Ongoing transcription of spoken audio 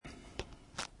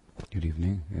Good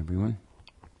evening, everyone.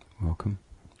 Welcome.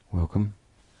 Welcome.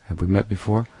 Have we met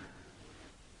before?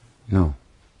 No.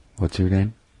 What's your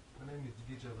name? My name is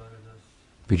Vijayavada.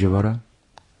 Vijayavada?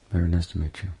 Very nice to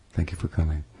meet you. Thank you for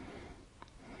coming.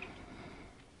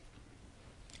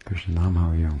 Krishnanam, how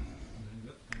are you?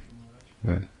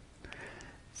 Good.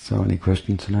 So, any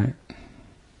questions tonight?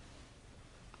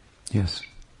 Yes.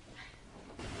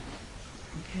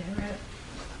 Okay,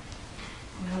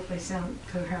 I hope I sound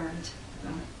coherent.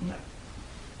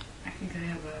 I think I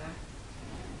have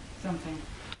something.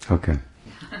 Okay.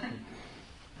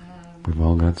 We've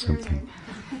all got something.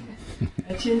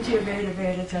 Achintya Abheda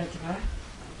Veda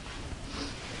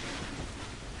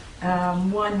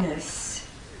Tattva. Oneness.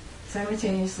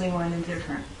 Simultaneously one and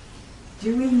different.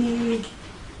 Do we need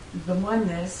the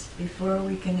oneness before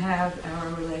we can have our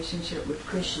relationship with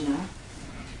Krishna?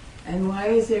 And why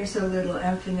is there so little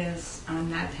emphasis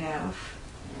on that half,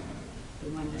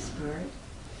 the oneness part?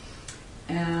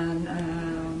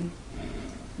 And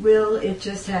will it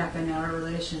just happen, our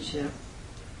relationship,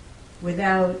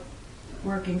 without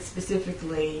working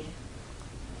specifically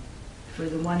for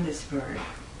the oneness part?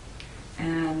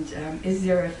 And is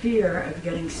there a fear of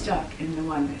getting stuck in the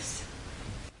oneness?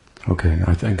 Okay,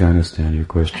 I think I understand your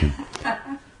question.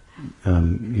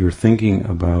 You're thinking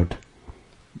about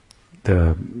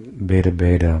the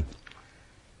beta-beta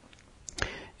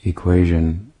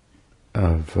equation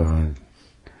of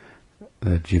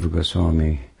the Jiva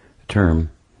Goswami term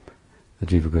that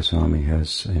Jiva Goswami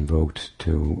has invoked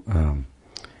to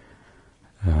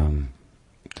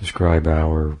describe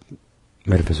our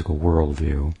metaphysical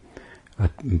worldview.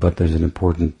 But there's an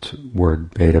important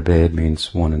word, beta-beta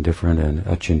means one and different, and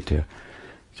achintya.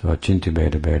 So achintya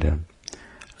beta-beta.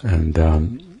 And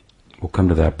we'll come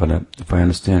to that, but if I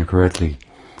understand correctly,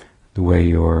 the way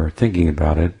you're thinking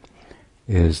about it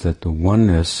is that the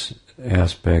oneness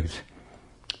aspect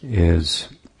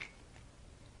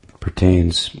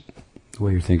pertains, the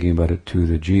way you're thinking about it, to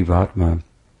the Jivatma,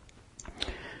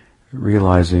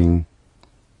 realizing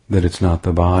that it's not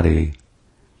the body,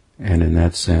 and in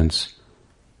that sense,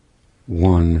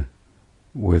 one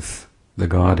with the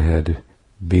Godhead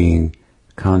being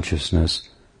consciousness,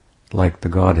 like the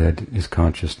Godhead is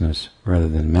consciousness rather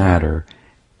than matter,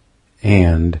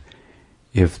 and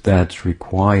if that's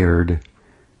required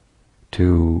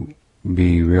to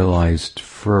be realized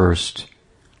first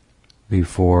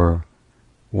before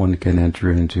one can enter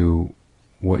into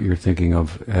what you're thinking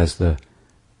of as the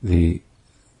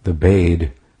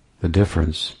Bade, the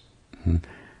difference,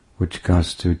 which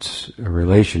constitutes a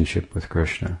relationship with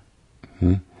Krishna.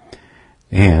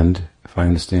 And, if I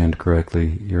understand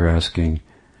correctly, you're asking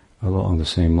along the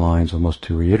same lines, almost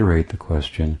to reiterate the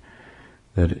question,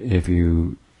 that if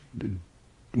a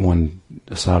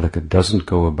sadhaka doesn't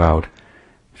go about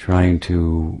trying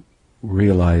to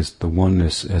realize the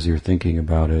oneness as you're thinking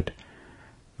about it,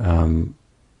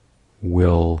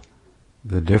 will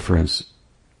the difference,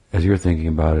 as you're thinking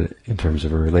about it, in terms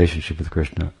of a relationship with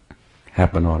Krishna,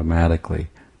 happen automatically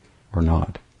or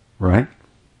not? Right?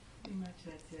 Pretty much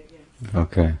that's it, yes.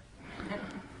 Okay.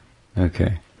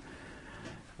 Okay.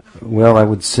 Well, I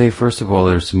would say, first of all,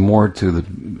 there's more to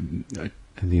the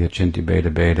achintya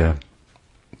beta-beta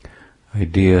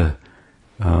idea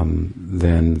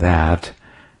than that,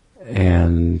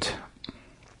 and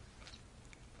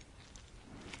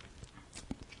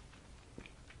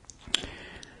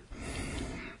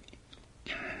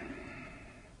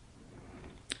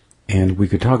we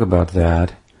could talk about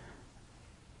that,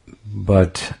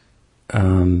 but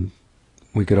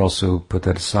we could also put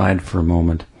that aside for a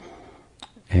moment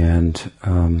and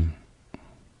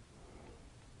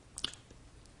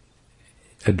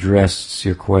address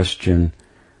your question,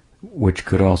 which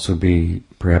could also be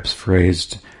perhaps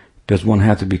phrased, does one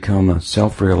have to become a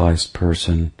self-realized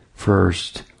person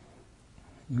first,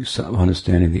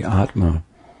 understanding the Atma,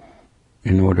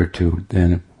 in order to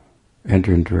then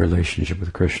enter into a relationship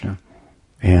with Krishna?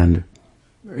 And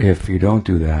if you don't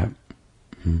do that,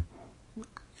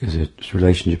 this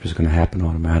relationship is going to happen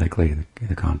automatically in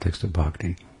the context of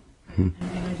bhakti. And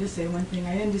can I just say one thing?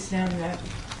 I understand that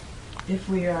if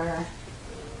we are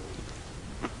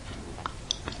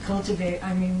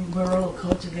we're all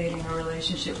cultivating a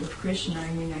relationship with Krishna.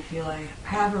 I feel I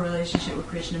have a relationship with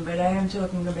Krishna, but I am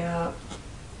talking about,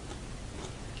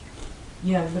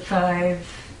 the 5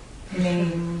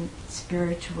 main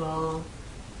spiritual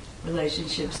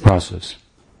relationships. Process.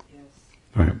 Yes.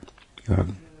 Right.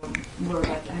 More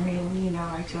about,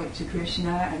 I talk to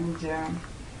Krishna, and I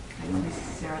don't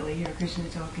necessarily hear Krishna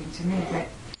talking to me, but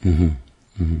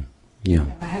Yeah.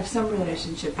 I have some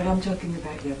relationship, but I'm talking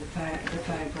about the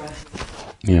 5 processes.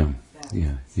 Yeah. That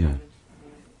Yeah. sort Yeah. of,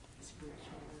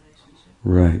 spiritual relationship.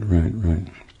 Right.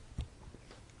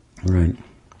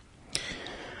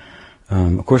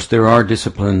 Of course, there are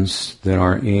disciplines that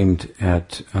are aimed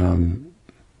at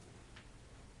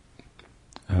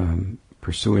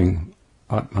pursuing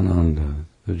Atmananda,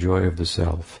 the joy of the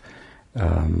self,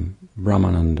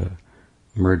 Brahmananda,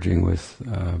 merging with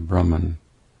Brahman,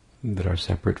 that are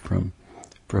separate from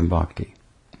bhakti.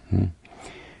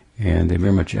 And they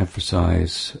very much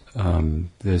emphasize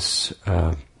this.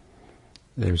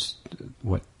 There's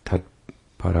what tat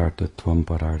parartha, tvam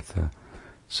parartha.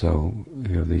 So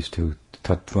these two,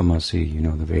 tat tvamasi,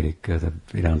 the Vedic, the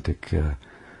Vedantic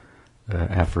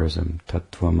aphorism, tat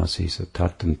tvamasi. So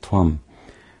tat and tvam.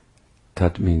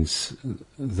 Tat means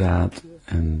that,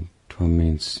 and tvam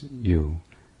means you,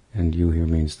 and you here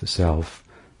means the self.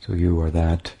 So you are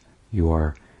that, you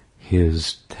are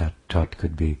his. Tat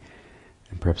could be,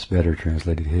 and perhaps better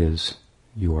translated, his.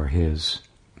 You are his.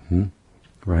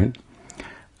 Right?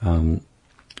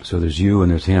 So there's you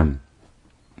and there's him.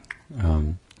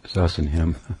 It's us and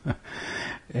him.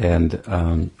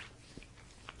 and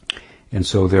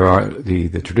so there are the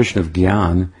tradition of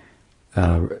Gyan,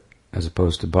 as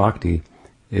opposed to Bhakti,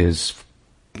 is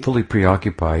fully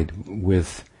preoccupied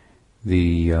with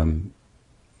the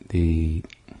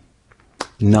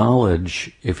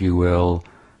knowledge, if you will,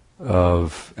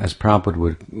 of, as Prabhupada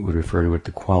would refer to it,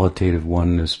 the qualitative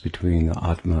oneness between the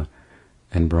Atma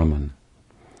and Brahman,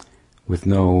 with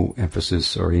no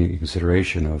emphasis or any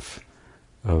consideration of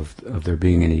there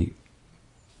being any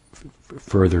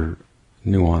further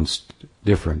nuanced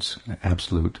difference,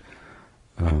 absolute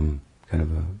kind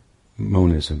of a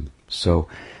monism. So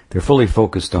they're fully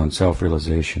focused on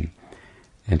self-realization.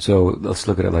 And so let's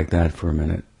look at it like that for a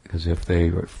minute, because if they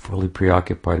were fully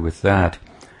preoccupied with that,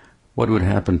 what would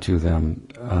happen to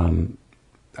them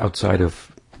outside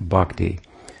of bhakti?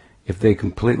 If they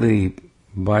completely,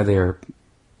 by their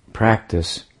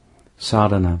practice,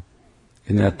 sadhana,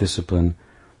 in that discipline,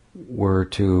 were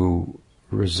to,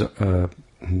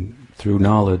 through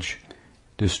knowledge,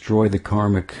 destroy the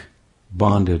karmic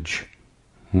bondage,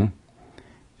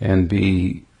 and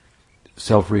be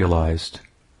self-realized,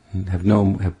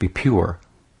 be pure.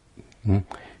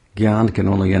 Gyan can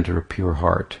only enter a pure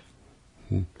heart.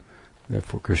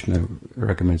 Therefore, Krishna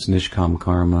recommends nishkam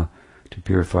karma to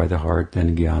purify the heart.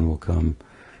 Then Gyan will come.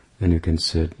 Then you can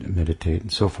sit, meditate,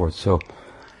 and so forth.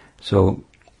 So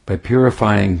by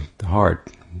purifying the heart,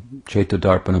 Chaita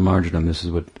Darpana Marjanam, this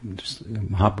is what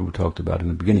Mahaprabhu talked about in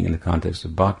the beginning in the context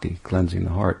of bhakti, cleansing the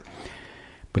heart.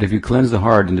 But if you cleanse the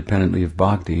heart independently of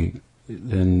bhakti,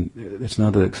 then it's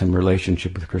not that some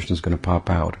relationship with Krishna is going to pop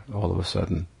out all of a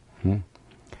sudden.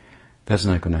 That's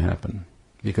not going to happen,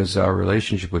 because our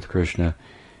relationship with Krishna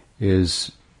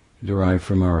is derived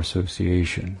from our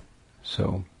association.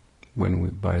 So when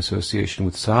by association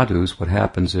with sadhus, what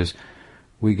happens is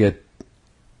we get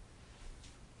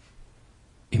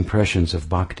impressions of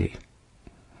bhakti.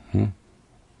 They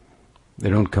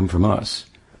don't come from us.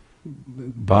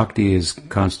 Bhakti is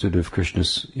constituted of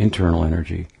Krishna's internal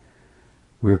energy.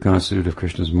 We're constituted of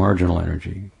Krishna's marginal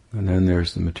energy. And then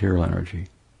there's the material energy.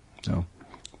 So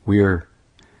we're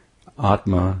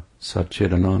Atma,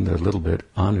 Satchidananda, a little bit,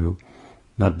 Anu,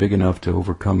 not big enough to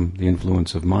overcome the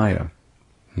influence of Maya.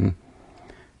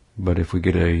 But if we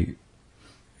get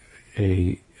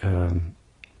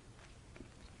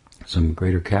some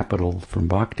greater capital from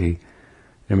bhakti,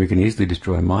 then we can easily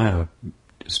destroy Maya,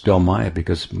 dispel Maya,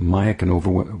 because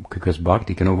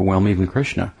bhakti can overwhelm even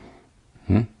Krishna.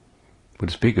 But to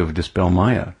speak of dispel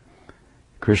Maya,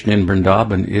 Krishna in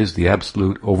Vrindavan is the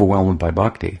absolute overwhelmed by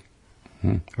bhakti.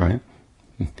 Right?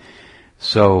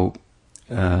 So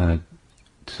sadhu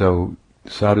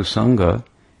sangha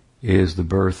is the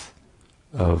birth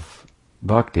of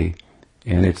bhakti,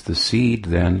 and it's the seed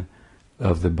then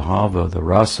of the bhava, the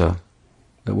rasa,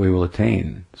 that we will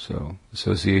attain. So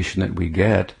association that we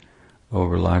get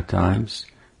over lifetimes,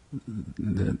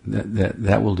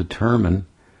 that will determine.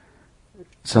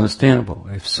 It's understandable.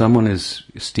 If someone is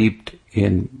steeped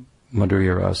in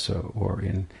Madhurya rasa or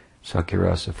in Sakya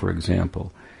rasa, for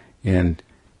example, and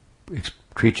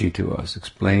preaching to us,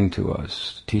 explaining to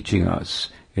us, teaching us,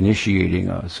 initiating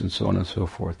us, and so on and so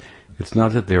forth, it's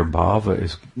not that their bhava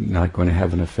is not going to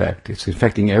have an effect. It's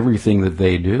affecting everything that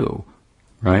they do,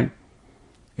 right?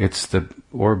 It's the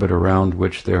orbit around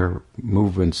which their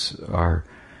movements are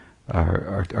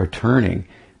turning.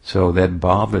 So that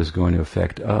bhava is going to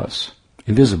affect us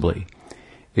invisibly.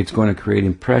 It's going to create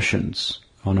impressions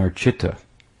on our chitta,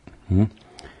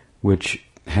 which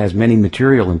has many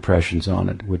material impressions on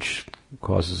it, which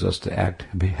causes us to act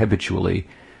habitually,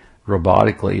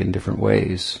 robotically in different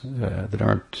ways that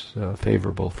aren't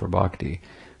favorable for bhakti.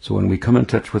 So when we come in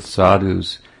touch with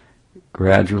sadhus,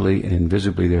 gradually and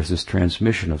invisibly there's this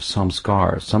transmission of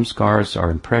samskars. Samskars are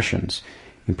impressions.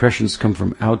 Impressions come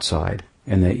from outside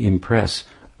and they impress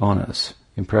on us.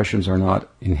 Impressions are not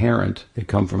inherent, they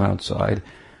come from outside.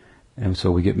 And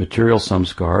so we get material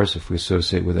samskars if we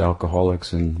associate with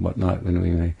alcoholics and whatnot, when we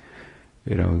may,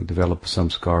 develop a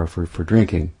samskar for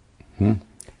drinking.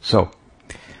 So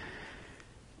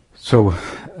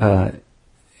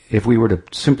if we were to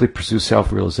simply pursue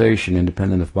self-realization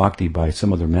independent of bhakti by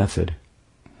some other method,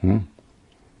 and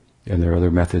there are other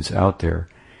methods out there,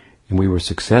 and we were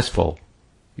successful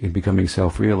in becoming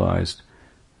self-realized,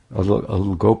 a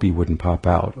little gopi wouldn't pop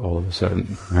out all of a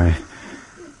sudden, right?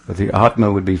 But the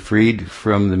Atma would be freed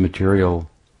from the material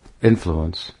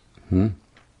influence, and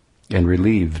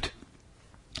relieved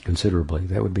considerably.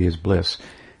 That would be his bliss.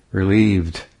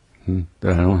 Relieved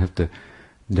that I don't have to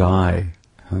die.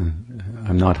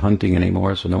 I'm not hunting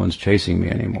anymore, so no one's chasing me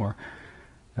anymore.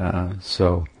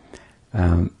 So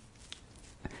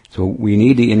we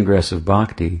need the ingress of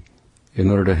bhakti in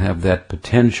order to have that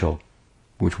potential,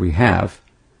 which we have,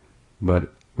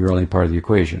 but we're only part of the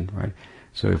equation, right?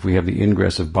 So if we have the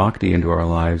ingress of bhakti into our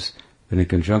lives, then in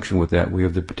conjunction with that, we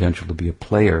have the potential to be a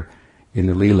player in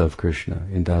the Leela of Krishna,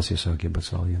 in Dasya Sakhya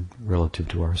Vatsalya, relative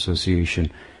to our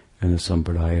association and the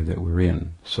sampradaya that we're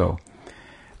in. So,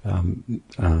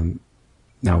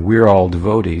 now we're all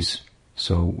devotees,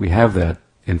 so we have that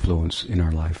influence in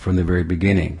our life from the very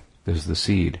beginning. There's the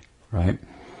seed, right?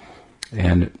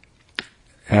 And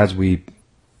as we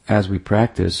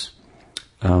practice,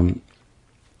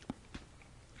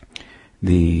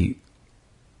 the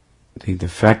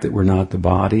fact that we're not the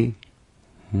body,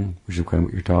 which is kind of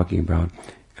what you're talking about,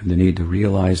 and the need to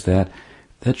realize that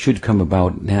should come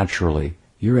about naturally.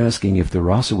 You're asking if the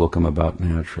rasa will come about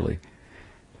naturally,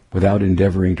 without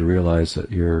endeavoring to realize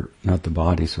that you're not the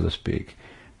body, so to speak.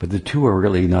 But the two are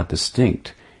really not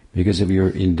distinct, because if you're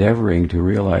endeavoring to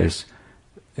realize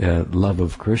love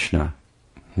of Krishna,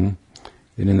 then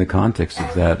in the context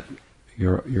of that,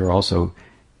 you're also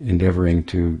endeavoring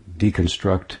to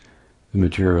deconstruct the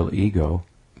material ego,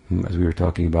 as we were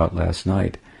talking about last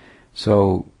night.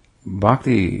 So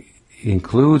bhakti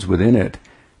includes within it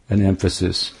an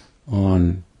emphasis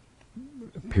on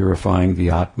purifying the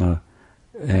Atma,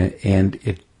 and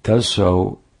it does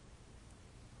so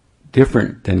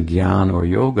different than Gyan or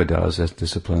Yoga does as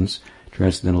disciplines,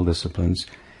 transcendental disciplines,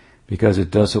 because it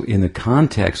does so in the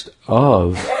context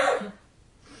of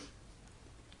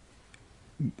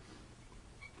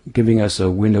giving us a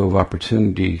window of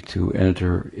opportunity to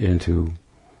enter into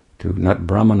not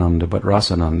Brahmananda but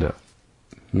Rasananda.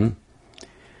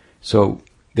 So,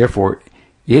 therefore,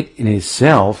 it in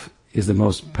itself is the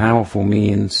most powerful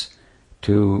means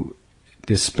to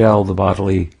dispel the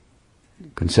bodily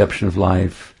conception of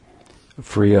life,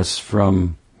 free us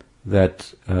from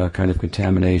that kind of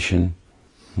contamination.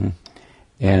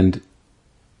 And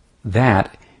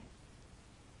that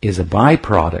is a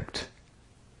byproduct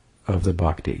of the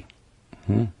bhakti.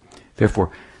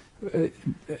 Therefore,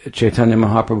 Chaitanya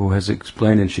Mahaprabhu has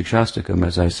explained in Shikshastakam,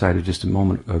 as I cited just a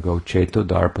moment ago, Chaito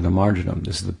Darpana Marjanam.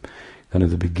 This is the kind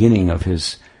of the beginning of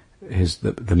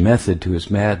the method to his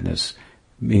madness,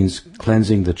 means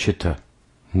cleansing the chitta,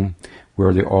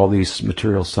 where all these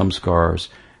material samskars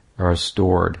are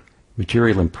stored,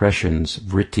 material impressions,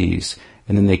 vrittis,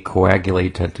 and then they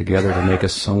coagulate that together to make a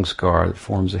samskar that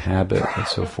forms a habit, and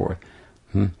so forth.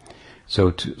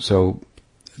 So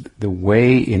the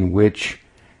way in which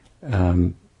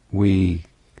we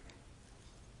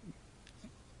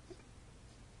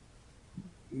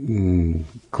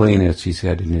clean, as he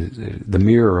said, the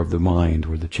mirror of the mind,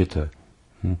 or the chitta,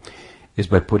 is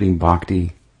by putting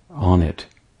bhakti on it.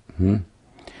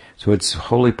 So it's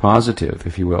wholly positive,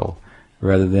 if you will,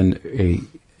 rather than a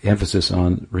emphasis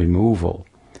on removal.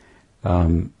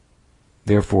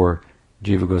 Therefore,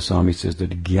 Jiva Goswami says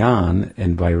that Gyan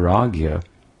and Vairagya,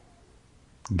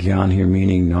 Gyan here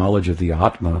meaning knowledge of the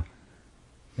Atma,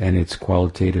 and it's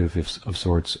qualitative of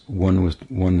sorts,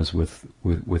 oneness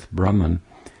with Brahman,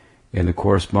 and the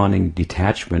corresponding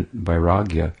detachment,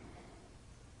 Vairagya,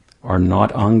 are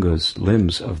not angas,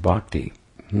 limbs of bhakti.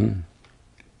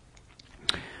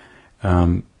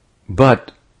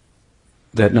 But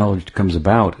that knowledge comes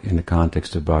about in the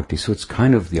context of bhakti, so it's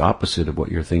kind of the opposite of what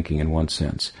you're thinking in one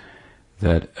sense.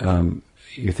 That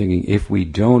you're thinking, if we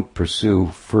don't pursue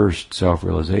first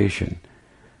self-realization,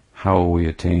 how will we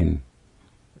attain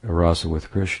a rasa with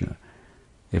Krishna?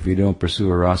 If you don't pursue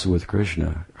a rasa with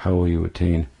Krishna, how will you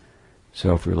attain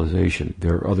self-realization?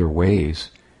 There are other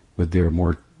ways, but they're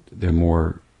more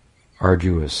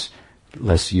arduous,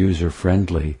 less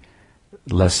user-friendly,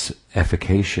 less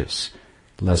efficacious,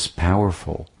 less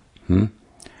powerful.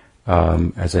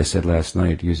 As I said last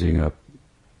night, using a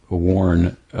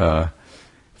worn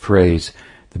phrase,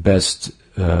 the best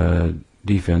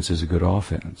defense is a good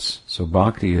offense. So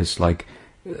bhakti is like,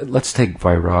 let's take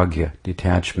vairagya,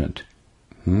 detachment.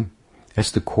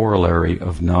 That's the corollary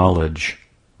of knowledge,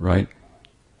 right?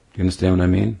 Do you understand what I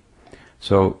mean?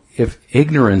 So if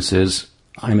ignorance is,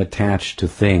 I'm attached to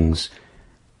things,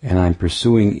 and I'm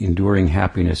pursuing enduring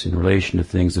happiness in relation to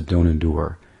things that don't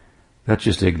endure, that's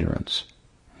just ignorance.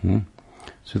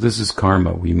 So this is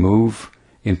karma. We move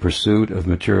in pursuit of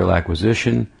material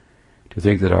acquisition to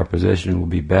think that our possession will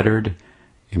be bettered,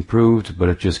 improved, but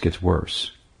it just gets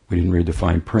worse. We didn't read the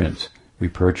fine print. We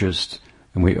purchased,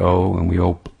 and we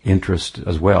owe interest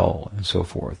as well, and so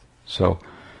forth. So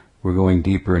we're going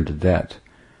deeper into debt.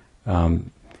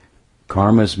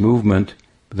 Karma is movement,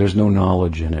 but there's no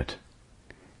knowledge in it.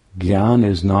 Gyan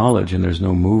is knowledge, and there's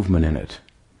no movement in it.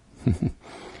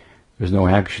 There's no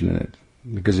action in it.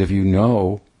 Because if you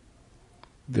know,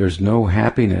 there's no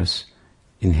happiness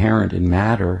inherent in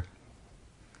matter,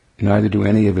 neither do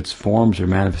any of its forms or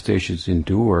manifestations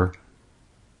endure.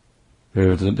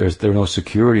 There's no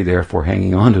security there for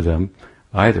hanging on to them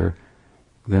either.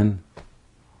 Then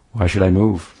why should I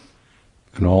move?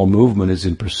 And all movement is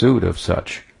in pursuit of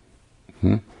such.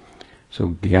 So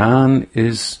Gyan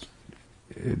is,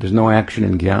 there's no action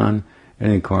in Gyan,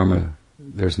 and in karma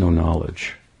there's no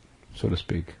knowledge, so to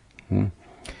speak.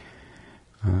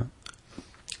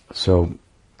 So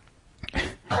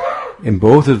in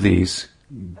both of these,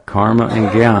 karma and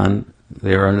Gyan,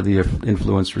 they are under the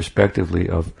influence respectively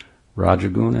of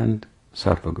Rajaguna and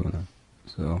Sattvaguna.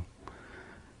 So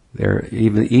they're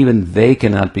even they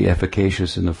cannot be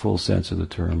efficacious in the full sense of the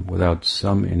term without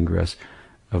some ingress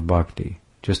of bhakti.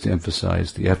 Just to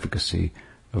emphasize the efficacy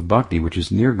of bhakti, which is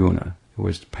nirguna,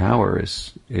 which power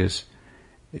is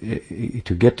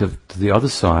to get to the other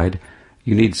side,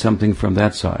 you need something from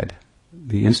that side.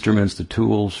 The instruments, the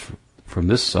tools from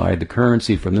this side, the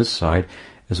currency from this side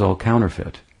is all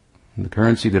counterfeit. And the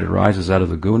currency that arises out of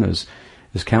the gunas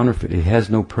is counterfeit. It has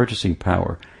no purchasing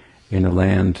power in a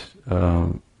land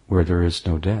where there is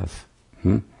no death.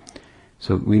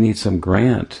 So we need some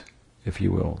grant, if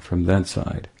you will, from that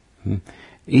side.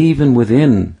 Even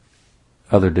within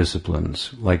other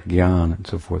disciplines, like Gyan and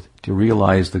so forth, to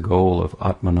realize the goal of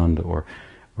Atmananda or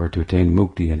to attain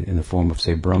mukti in the form of,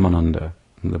 say, Brahmananda,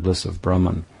 the bliss of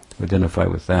Brahman, to identify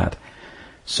with that.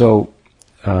 So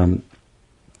the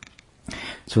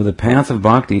path of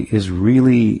bhakti is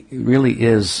really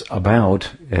is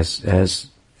about, as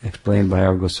explained by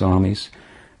our Goswamis,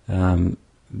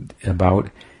 about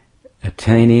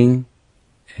attaining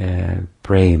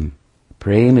prem.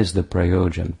 Prem is the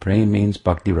prayojan. Prem means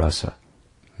bhakti rasa.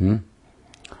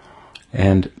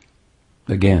 And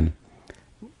again,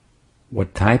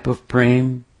 what type of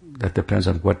prem? That depends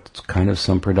on what kind of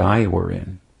sampradaya we're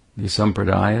in. These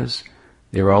sampradayas,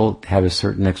 they all have a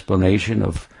certain explanation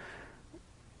of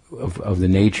the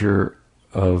nature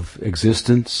of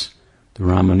existence. The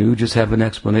Ramanujas have an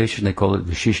explanation, they call it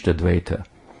Vishishta Dvaita.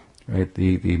 Right?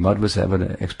 The Madhvas have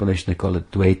an explanation, they call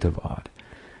it Dvaitavad.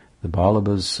 The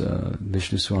Vallabhas,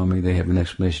 Vishnu Swami, they have an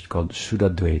explanation called Shuddha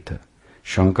Dvaita.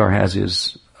 Shankar has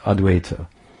his Advaita.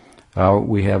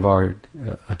 We have our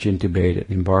Achintya Bheda.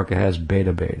 Nimbarka has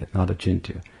Bheda Bheda, not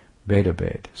Achintya. Bheda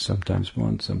Bheda. Sometimes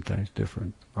one, sometimes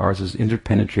different. Ours is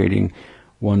interpenetrating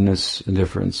oneness and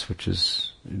difference, which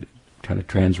is kind of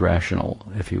trans-rational,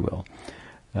 if you will,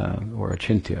 or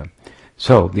Achintya.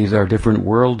 So these are different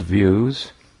world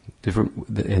views,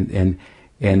 and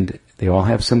they all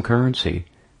have some currency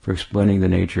for explaining the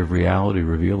nature of reality,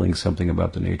 revealing something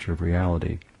about the nature of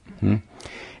reality. And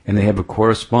they have a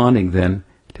corresponding then,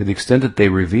 to the extent that they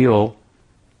reveal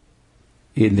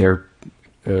in their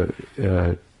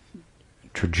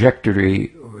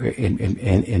trajectory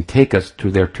and take us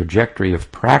to their trajectory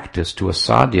of practice to a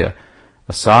sadhya,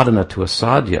 a sadhana to a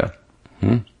sadhya.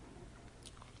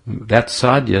 That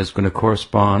sadhya is going to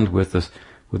correspond with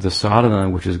the sadhana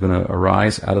which is going to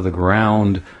arise out of the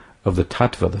ground of the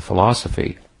tattva, the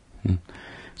philosophy.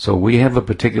 So we have a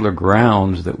particular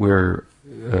ground that we're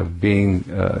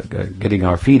getting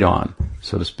our feet on,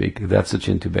 so to speak. That's the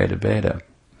Chintu Bheda Bheda.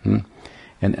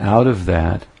 And out of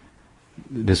that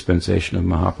dispensation of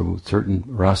Mahaprabhu, certain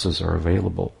rasas are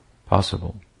available,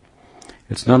 possible.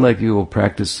 It's not like you will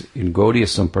practice in Gaudiya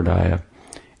Sampradaya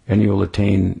and you will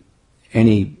attain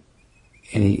any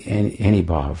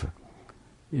bhav.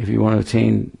 If you want to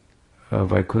attain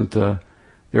Vaikuntha,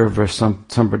 there are some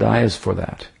sampradayas for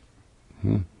that.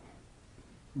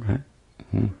 Right?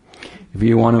 If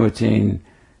you want to attain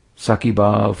Sakhi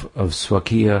Bhav of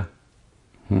Swakiya,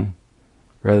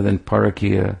 rather than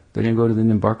Parakya, then you go to the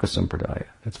Nimbarka Sampradaya.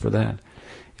 That's for that.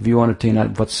 If you want to attain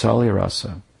that Vatsalya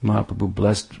Rasa, Mahaprabhu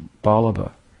blessed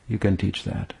Vallabha, you can teach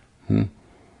that. In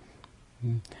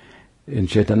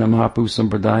Chaitanya Mahaprabhu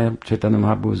Sampradaya, Chaitanya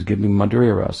Mahaprabhu is giving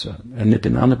Madhurya Rasa, and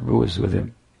Nityananda Prabhu is with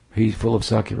him. He's full of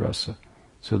Sakya Rasa.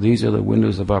 So these are the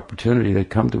windows of opportunity that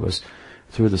come to us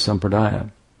through the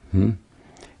Sampradaya. And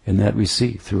that we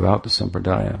see throughout the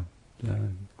Sampradaya.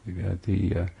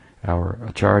 Our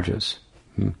acharyas,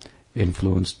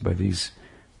 influenced by these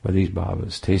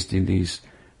bhavas, tasting these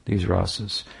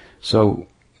rasas. So,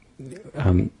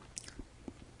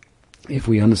 if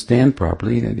we understand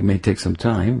properly, and it may take some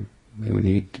time, we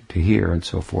need to hear and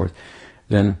so forth,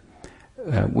 then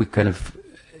we kind of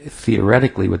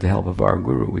theoretically, with the help of our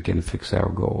guru, we can fix our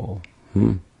goal.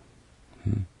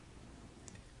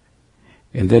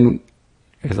 And then,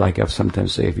 like I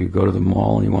sometimes say, if you go to the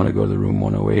mall and you want to go to the room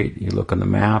 108, you look on the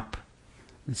map,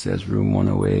 it says room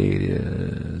 108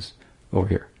 is over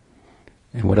here.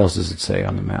 And what else does it say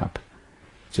on the map?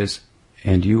 It says,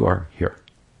 and you are here.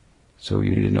 So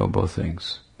you need to know both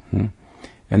things. And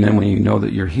then when you know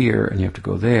that you're here and you have to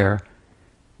go there,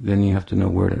 then you have to know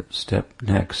where to step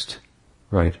next,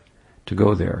 right, to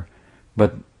go there.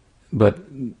 But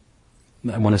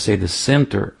I want to say the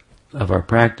center of our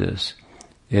practice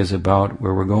is about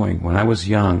where we're going. When I was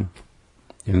young,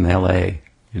 in L.A.,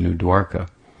 in New Dwarka,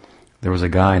 there was a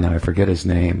guy, now I forget his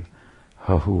name.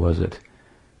 Oh, who was it?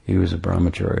 He was a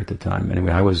brahmachari at the time.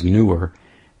 Anyway, I was newer,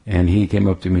 and he came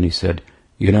up to me and he said,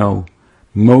 you know,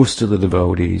 most of the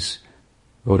devotees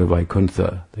go to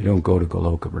Vaikuntha. They don't go to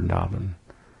Goloka Vrindavan.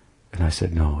 And I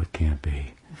said, no, it can't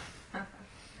be.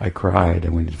 I cried. I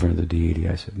went in front of the deity.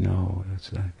 I said, no,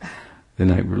 that's not.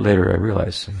 Then later I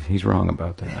realized he's wrong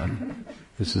about that.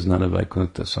 This is not a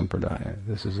Vaikuntha Sampradaya.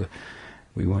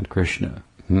 We want Krishna.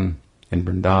 In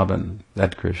Vrindavan,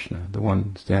 that Krishna, the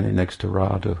one standing next to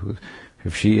Radha, who,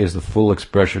 if she is the full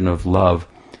expression of love,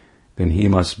 then he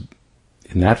must,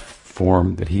 in that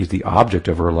form, that he's the object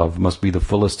of her love, must be the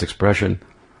fullest expression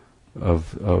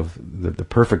of the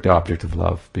perfect object of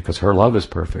love, because her love is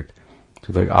perfect.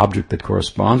 So the object that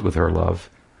corresponds with her love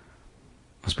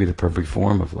must be the perfect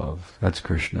form of love. That's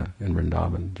Krishna in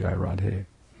Vrindavan, Jai Radhe.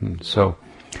 So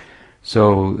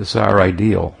it's our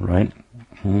ideal, right?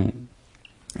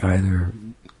 Either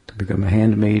to become a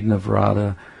handmaiden of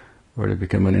Radha, or to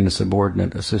become in a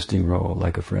subordinate assisting role,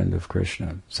 like a friend of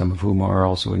Krishna, some of whom are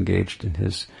also engaged in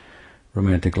his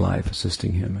romantic life,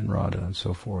 assisting him in Radha and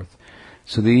so forth.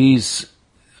 So it's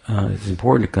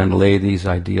important to kind of lay these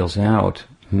ideals out.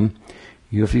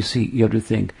 You have to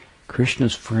think,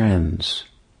 Krishna's friends,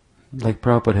 like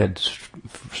Prabhupada had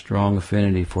strong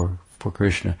affinity for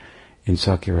Krishna in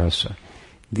Sakyarasa.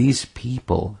 These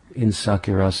people in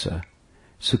Sakyarasa,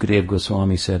 Sukadeva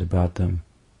Goswami said about them,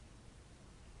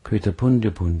 Krita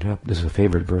Punja Punja, this is a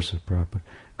favorite verse of Prabhupada,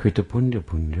 Krita Punja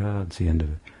Punja, it's the end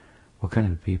of it. What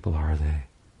kind of people are they?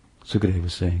 Sukadeva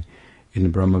was saying, in the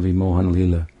Brahma Vimohan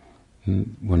Lila,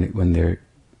 when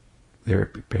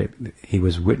he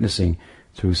was witnessing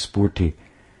through Spurti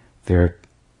their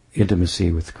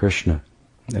intimacy with Krishna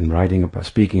and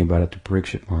speaking about it to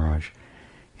Parikshit Maharaj.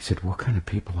 He said, what kind of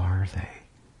people are they?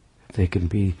 They can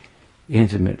be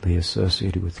intimately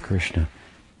associated with Krishna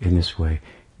in this way.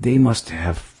 They must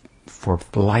have, for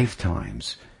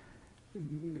lifetimes,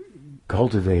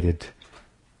 cultivated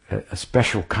a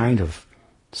special kind of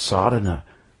sadhana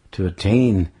to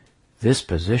attain this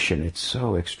position. It's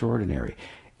so extraordinary.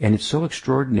 And it's so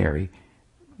extraordinary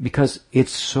because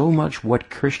it's so much what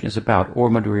Krishna is about, or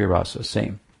Madhurya Rasa,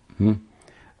 same.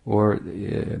 Or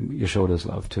Yashoda's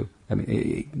love too. I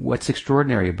mean, what's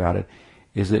extraordinary about it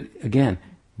is that, again,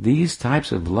 these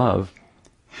types of love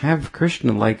have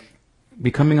Krishna like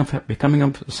becoming a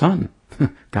son,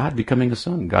 God becoming a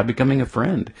son, God becoming a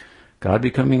friend, God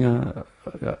becoming a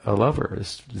lover.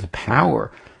 It's the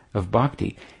power of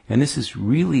bhakti. And this is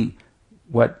really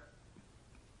what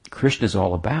Krishna is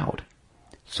all about.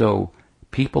 So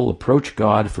people approach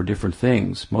God for different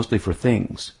things, mostly for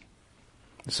things.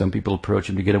 Some people approach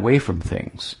him to get away from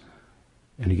things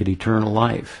and to get eternal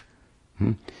life.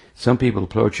 Some people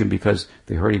approach him because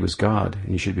they heard he was God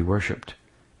and he should be worshipped.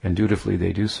 And dutifully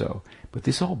they do so. But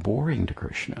this is all boring to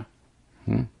Krishna.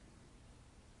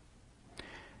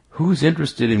 Who's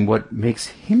interested in what makes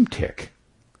him tick?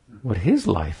 What his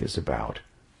life is about?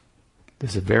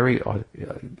 This is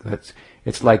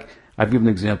it's like, I've given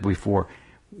an example before.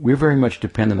 We're very much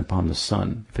dependent upon the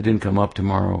sun. If it didn't come up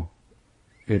tomorrow,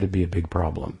 it'd be a big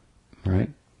problem, right?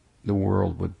 The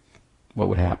world what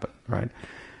would happen, right?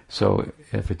 So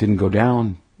if it didn't go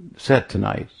down, set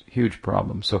tonight, huge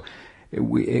problem. So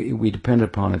we depend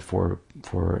upon it for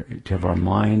to have our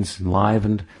minds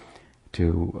enlivened,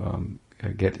 to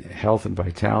get health and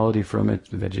vitality from it.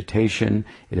 The vegetation,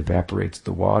 it evaporates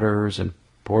the waters and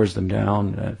pours them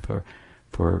down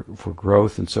for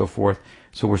growth and so forth.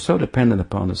 So we're so dependent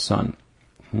upon the sun.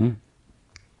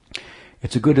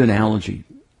 It's a good analogy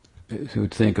to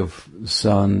think of the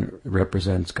sun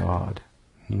represents God.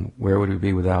 Where would we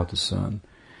be without the sun?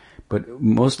 But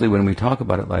mostly when we talk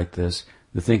about it like this,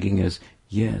 the thinking is,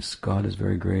 yes, God is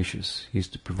very gracious. He's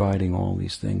providing all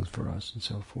these things for us and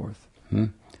so forth.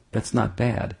 That's not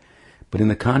bad. But in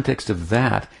the context of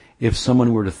that, if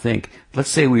someone were to think, let's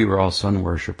say we were all sun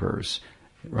worshippers,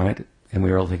 right? And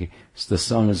we were all thinking, the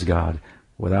sun is God.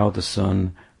 Without the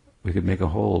sun, we could make a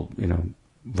whole,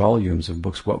 volumes of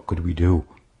books. What could we do?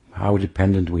 How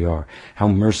dependent we are. How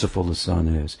merciful the sun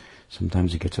is.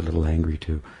 Sometimes he gets a little angry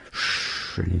too.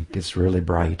 And it gets really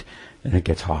bright, and it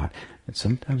gets hot. And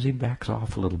sometimes he backs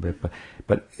off a little bit.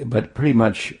 But pretty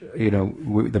much,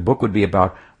 the book would be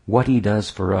about what he does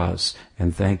for us,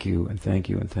 and thank you, and thank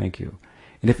you, and thank you.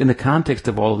 And if in the context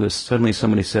of all of this, suddenly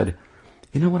somebody said,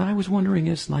 what I was wondering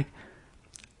is,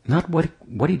 not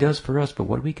what he does for us, but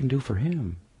what we can do for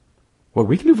him. What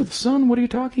we can do for the sun? What are you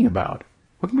talking about?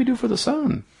 What can we do for the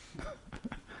sun?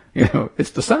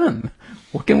 It's the sun.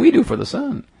 What can we do for the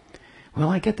sun? Well,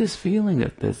 I get this feeling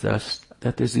that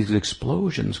there's these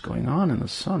explosions going on in the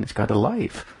sun. It's got a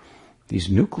life. These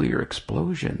nuclear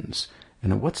explosions.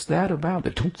 And what's that about?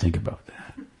 Don't think about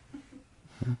that.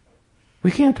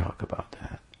 We can't talk about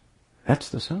that. That's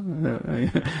the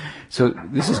sun. So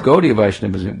this is Gaudiya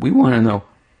Vaishnavism. We want to know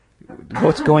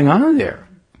what's going on there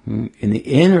in the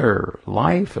inner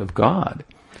life of God.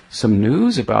 Some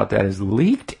news about that is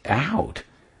leaked out.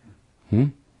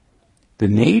 The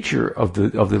nature of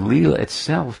the Leela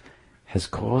itself has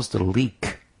caused a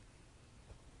leak.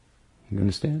 You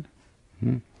understand?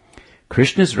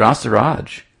 Krishna's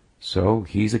Rasaraj, so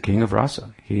he's a king of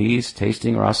rasa. He's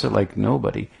tasting rasa like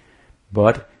nobody.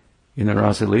 But in the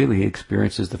Rasa Leela, he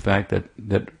experiences the fact that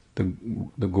the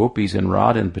gopis and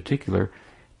Radha in particular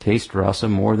taste rasa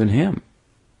more than him.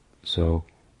 So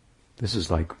this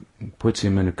is puts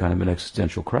him in a kind of an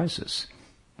existential crisis.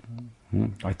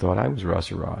 I thought I was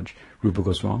Rasaraj. Rupa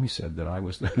Goswami said that I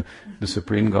was the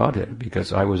supreme Godhead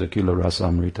because I was Akila Rasa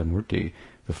Amrita Murti,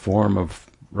 the form of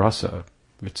rasa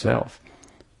itself.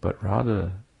 But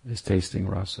Radha is tasting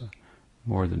rasa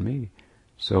more than me.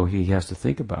 So he has to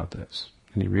think about this.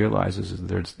 And he realizes that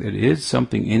there is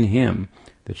something in him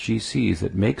that she sees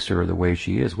that makes her the way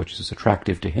she is, which is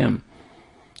attractive to him.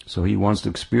 So he wants to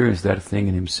experience that thing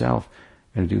in himself,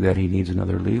 and to do that he needs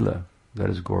another Leela. That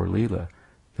is Gaur Leela.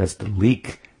 That's the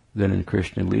leak then in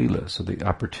Krishna Leela. So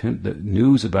the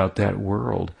news about that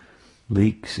world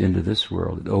leaks into this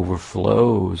world. It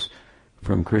overflows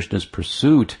from Krishna's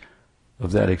pursuit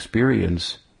of that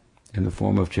experience in the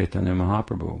form of Chaitanya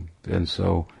Mahaprabhu. And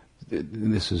so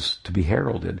this is to be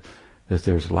heralded that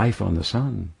there's life on the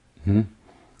sun.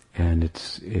 And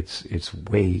it's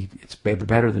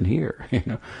better than here,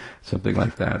 something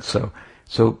like that. So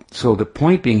the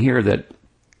point being here that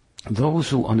those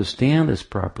who understand this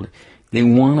properly, they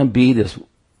want to be this,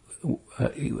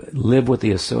 live with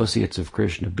the associates of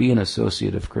Krishna, be an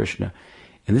associate of Krishna.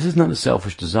 And this is not a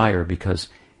selfish desire because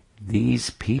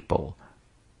these people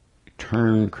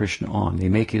turn Krishna on. They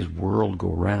make his world go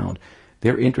round.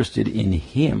 They're interested in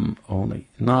him only,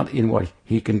 not in what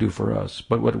he can do for us,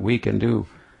 but what we can do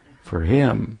for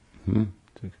him. To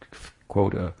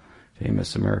quote a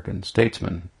famous American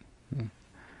statesman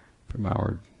from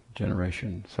our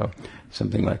generation. So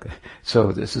something like that.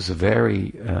 So this is a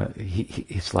very,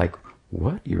 it's like,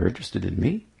 what? You're interested in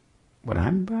me? What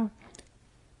I'm about?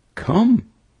 Come.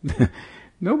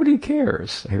 Nobody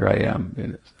cares. Here I am.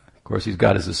 And of course, he's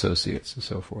got his associates and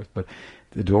so forth. But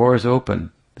the door is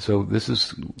open. So this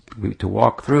is to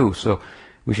walk through. So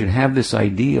we should have this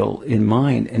ideal in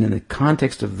mind. And in the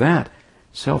context of that,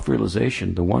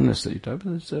 self-realization, the oneness that you talk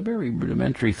about, it's a very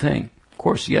rudimentary thing. Of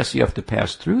course, yes, you have to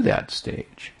pass through that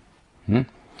stage. But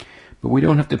we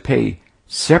don't have to pay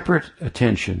separate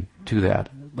attention to that.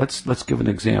 Let's give an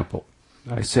example.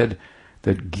 I said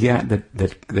that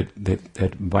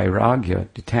vairagya,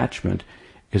 detachment,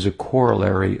 is a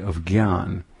corollary of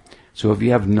gyan. So if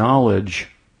you have knowledge,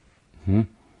 then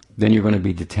you're going to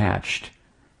be detached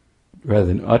rather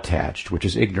than attached, which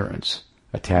is ignorance.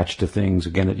 Attached to things,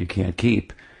 again, that you can't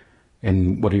keep.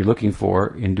 And what are you looking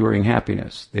for? Enduring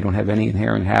happiness. They don't have any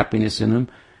inherent happiness in them,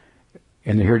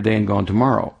 and they're here today and gone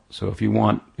tomorrow. So if you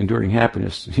want enduring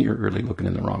happiness, you're really looking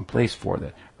in the wrong place for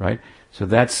that, right? So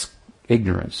that's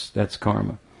ignorance. That's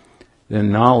karma.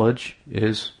 Then knowledge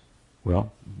is,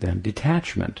 then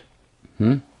detachment.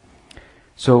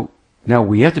 So now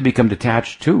we have to become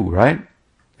detached too, right?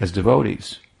 As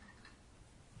devotees.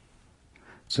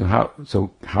 So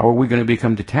how are we going to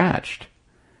become detached?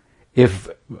 If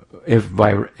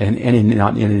by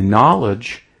in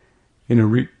knowledge, in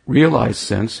a realized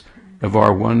sense of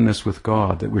our oneness with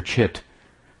God, that we're chit,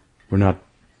 we're not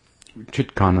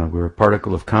chitkana, we're a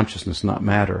particle of consciousness, not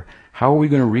matter. How are we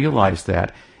going to realize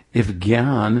that if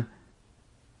Gyan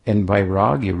and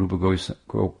Vairagya, Rupa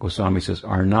Goswami says,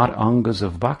 are not angas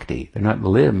of bhakti? They're not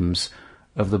limbs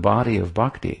of the body of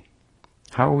bhakti.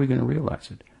 How are we going to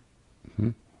realize it?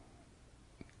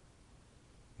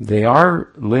 They are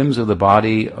limbs of the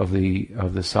body of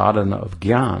the sadhana of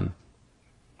Gyan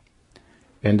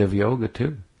and of yoga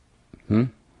too.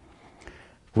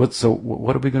 What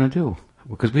are we going to do?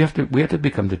 Because we have to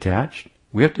become detached.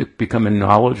 We have to become in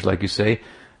knowledge, like you say,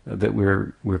 that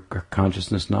we're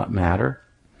consciousness, not matter.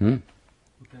 We can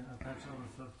attach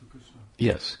ourselves to Krishna.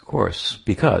 Yes, of course.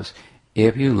 Because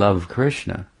if you love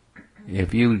Krishna,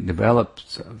 if you develop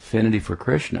affinity for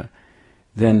Krishna,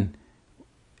 then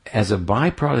as a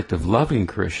byproduct of loving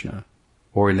Krishna,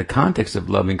 or in the context of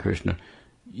loving Krishna,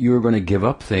 you're going to give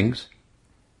up things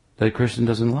that Krishna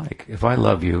doesn't like. If I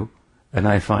love you, and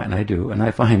I find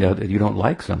out that you don't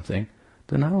like something,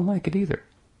 then I don't like it either.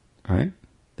 Right?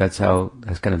 That's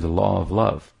kind of the law of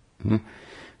love.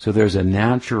 So there's a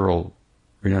natural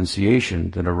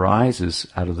renunciation that arises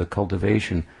out of the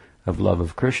cultivation of love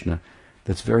of Krishna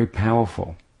that's very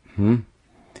powerful.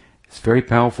 It's very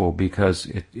powerful because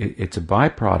it's a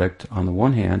byproduct on the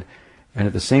one hand, and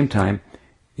at the same time,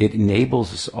 it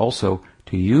enables us also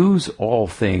to use all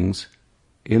things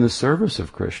in the service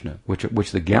of Krishna, which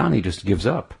the Jnani just gives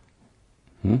up.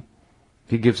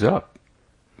 He gives up.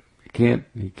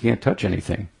 He can't touch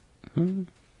anything.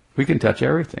 We can touch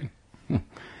everything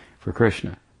for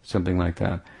Krishna, something like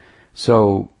that.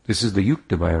 So this is the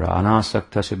yukta vaira,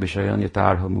 anasaktasya vishayan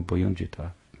yatarham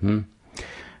upayunjita.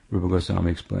 Rupa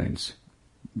Goswami explains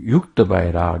yukta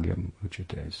vairagyam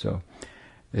uchate. So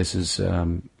this is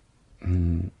a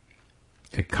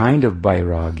kind of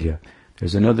vairagya.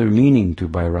 There's another meaning to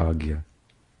vairagya.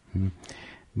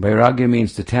 Vairagya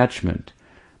means detachment,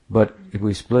 but if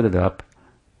we split it up,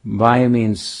 vaya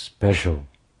means special,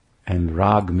 and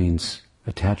rag means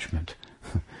attachment.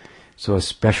 So a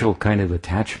special kind of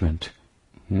attachment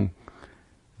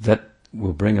that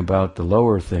will bring about the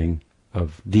lower thing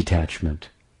of detachment.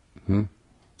 Do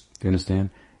you understand?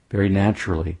 Very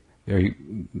naturally, very,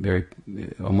 very,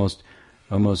 almost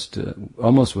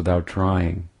without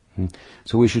trying.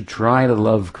 So we should try to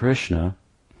love Krishna,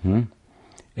 and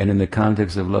in the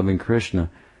context of loving Krishna,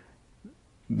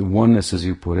 the oneness, as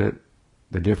you put it,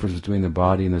 the difference between the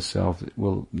body and the self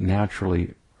will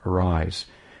naturally arise.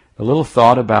 A little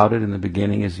thought about it in the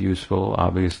beginning is useful,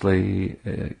 obviously,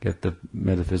 get the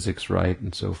metaphysics right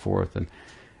and so forth, and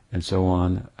so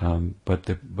on. But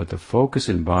the focus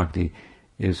in bhakti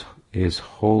is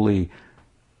wholly,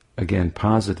 again,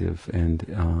 positive, and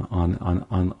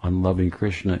on loving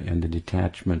Krishna, and the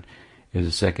detachment is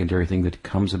a secondary thing that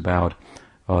comes about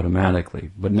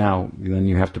automatically. But now, then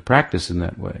you have to practice in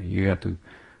that way. You have to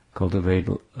cultivate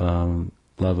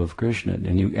love of Krishna,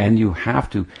 and you have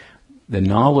to. The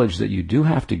knowledge that you do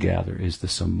have to gather is the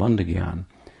sambandha gyan,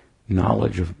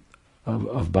 knowledge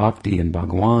of bhakti and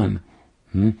Bhagwan,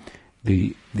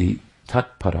 the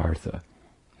tat padartha.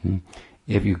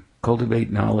 If you cultivate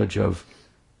knowledge of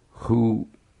who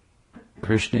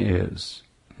Krishna is,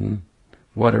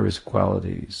 what are his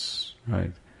qualities,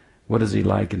 right? What is he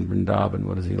like in Vrindavan?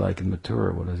 What is he like in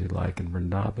Mathura? What is he like in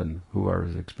Vrindavan? Who are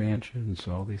his expansions?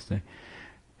 All these things.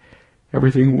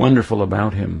 Everything wonderful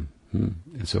about him, and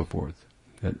so forth.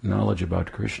 That knowledge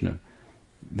about Krishna,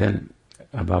 then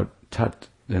about Tat,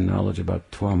 then knowledge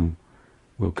about Tvam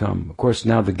will come. Of course,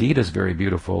 now the Gita is very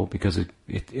beautiful because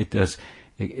it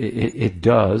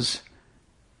does,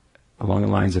 along the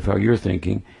lines of how you're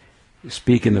thinking,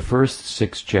 speak in the first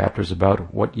 6 chapters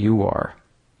about what you are.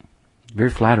 Very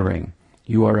flattering.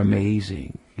 You are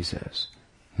amazing, he says.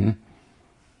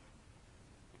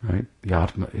 Right? The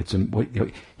Atma.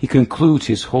 He concludes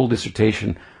his whole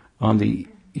dissertation on the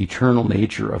eternal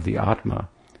nature of the Atma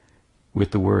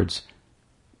with the words,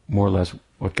 more or less,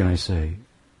 what can I say?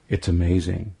 It's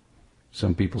amazing.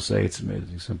 Some people say it's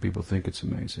amazing. Some people think it's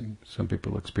amazing. Some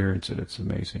people experience it. It's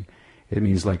amazing. It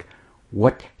means like,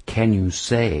 what can you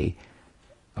say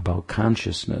about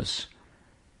consciousness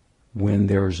when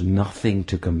there's nothing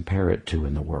to compare it to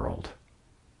in the world?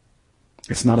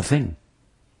 It's not a thing.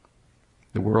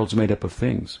 The world's made up of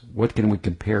things. What can we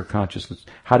compare consciousness?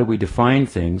 How do we define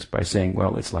things? By saying,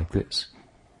 well, it's like this.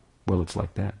 Well, it's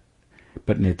like that.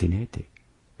 But neti neti.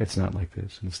 It's not like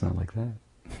this, and it's not like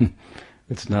that.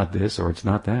 It's not this, or it's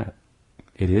not that.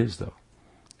 It is, though.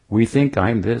 We think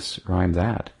I'm this, or I'm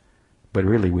that, but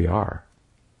really we are.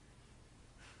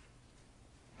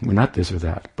 We're not this or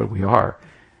that, but we are,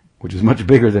 which is much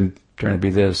bigger than trying to be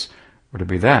this or to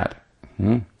be that.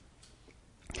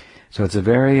 So it's a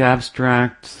very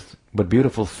abstract but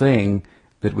beautiful thing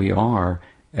that we are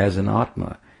as an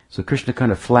Atma. So Krishna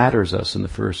kind of flatters us in the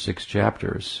first 6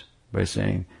 chapters by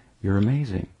saying, you're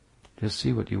amazing. Just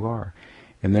see what you are.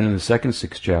 And then in the second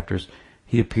 6 chapters,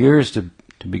 he appears to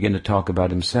begin to talk about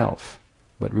himself.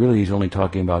 But really he's only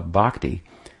talking about bhakti.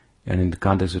 And in the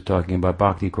context of talking about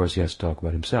bhakti, of course, he has to talk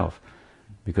about himself,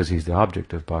 because he's the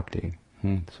object of bhakti.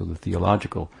 So the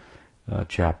theological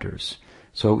chapters.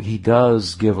 So he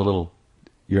does give a little,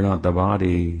 you're not the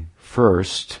body,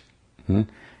 first. And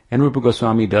Rupa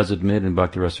Goswami does admit in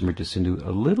Bhakti Rasamrita Sindhu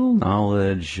a little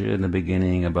knowledge in the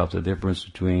beginning about the difference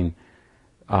between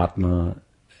Atma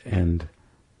and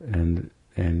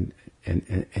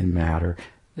matter.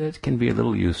 That can be a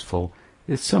little useful.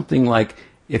 It's something like,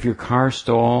 if your car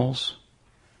stalls,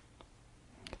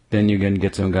 then you're going to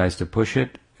get some guys to push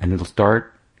it, and it'll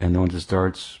start, and then once it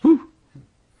starts,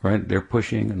 right, they're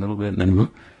pushing a little bit, and then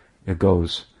it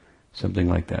goes. Something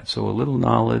like that. So a little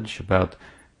knowledge about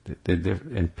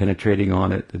and penetrating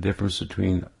on it, the difference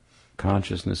between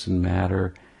consciousness and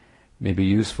matter may be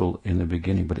useful in the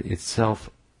beginning, but it itself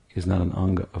is not an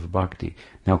anga of bhakti.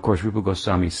 Now, of course, Rupa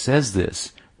Goswami says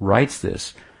this, writes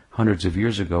this, hundreds of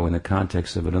years ago in the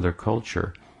context of another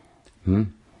culture,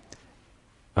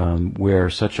 where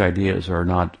such ideas are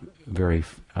not very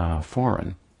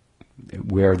foreign,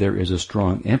 where there is a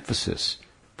strong emphasis,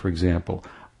 for example,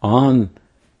 on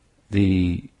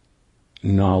the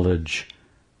knowledge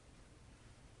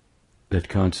that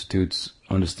constitutes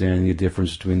understanding the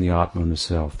difference between the Atma and the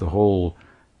Self. The whole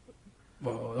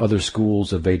other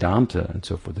schools of Vedanta and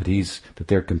so forth that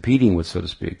they're competing with, so to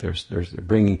speak. They're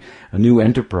bringing a new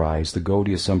enterprise, the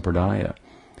Gaudiya Sampradaya,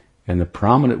 and the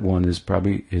prominent one is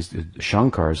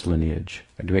Shankar's lineage,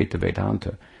 Advaita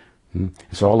Vedanta.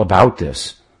 It's all about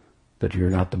this, that you're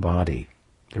not the body.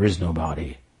 There is no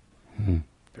body.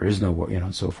 There is no,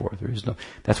 and so forth. There is no.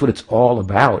 That's what it's all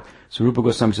about. So Rupa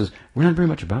Goswami says, we're not very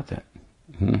much about that.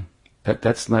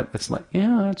 That's not.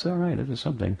 Yeah, that's all right. It is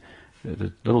something. There's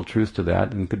a little truth to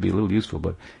that, and it could be a little useful.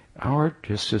 But our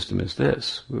system is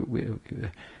this.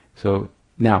 So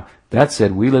now that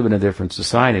said, we live in a different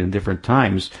society in different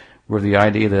times, where the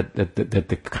idea that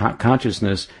the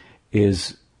consciousness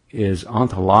is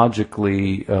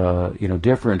ontologically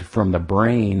different from the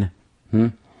brain,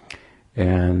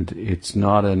 and it's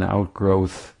not an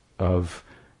outgrowth of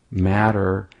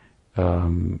matter,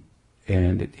 and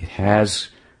it has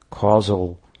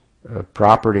causal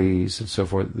properties and so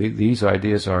forth. These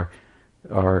ideas are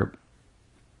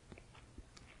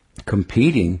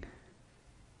competing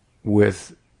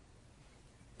with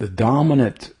the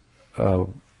dominant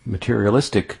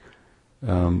materialistic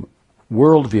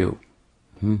worldview.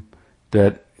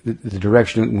 That the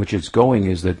direction in which it's going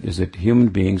is that human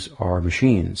beings are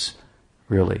machines,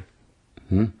 really.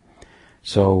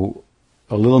 So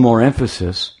a little more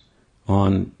emphasis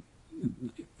on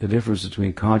the difference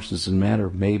between consciousness and matter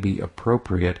may be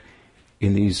appropriate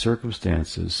in these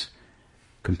circumstances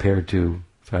compared to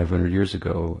 500 years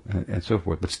ago and so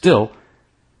forth. But still,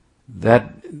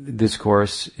 that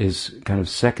discourse is kind of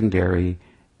secondary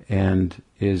and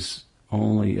is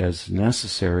only as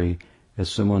necessary as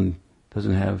someone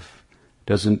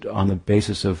doesn't on the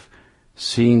basis of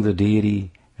seeing the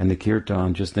deity and the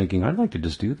kirtan just thinking, I'd like to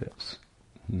just do this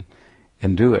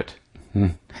and do it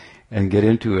and get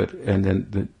into it, and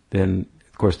then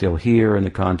of course they'll hear in the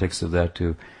context of that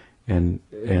too, and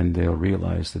they'll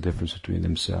realize the difference between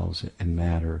themselves and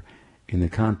matter in the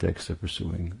context of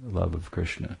pursuing love of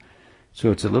Krishna.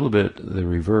 So it's a little bit the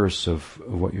reverse of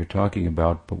what you're talking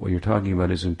about, but what you're talking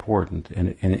about is important.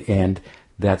 And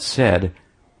that said,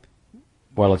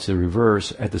 while it's the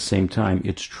reverse, at the same time,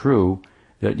 it's true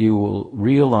that you will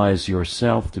realize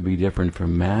yourself to be different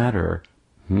from matter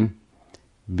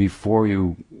before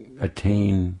you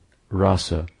attain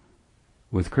rasa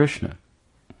with Krishna.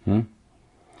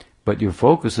 But your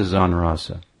focus is on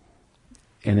rasa.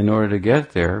 And in order to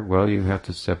get there, well, you have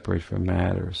to separate from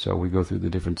matter. So we go through the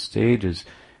different stages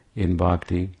in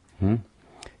bhakti. And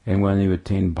when you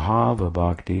attain bhava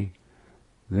bhakti,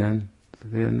 then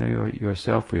you're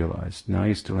self-realized. Now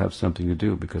you still have something to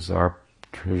do, because our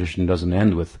tradition doesn't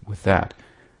end with that.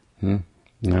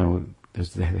 Now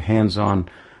there's the hands-on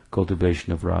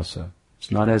cultivation of rasa.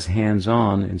 It's not as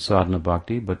hands-on in sadhana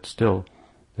bhakti, but still,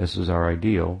 this is our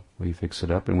ideal. We fix it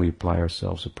up and we apply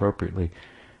ourselves appropriately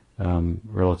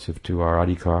relative to our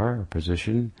adhikar, our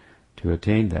position, to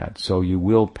attain that. So you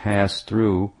will pass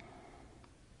through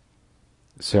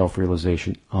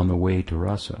self-realization on the way to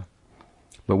rasa.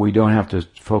 But we don't have to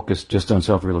focus just on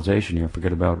self-realization here,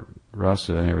 forget about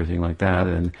rasa and everything like that,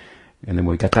 and then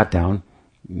we got that down,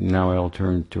 now I'll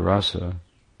turn to rasa.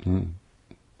 Does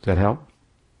that help?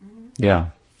 Mm-hmm. Yeah.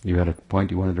 You had a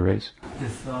point you wanted to raise?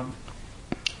 Yes.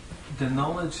 The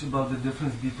knowledge about the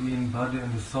difference between body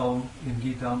and the soul in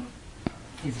Gita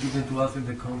is given to us in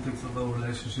the context of our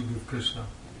relationship with Krishna.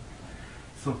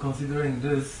 So considering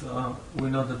this, we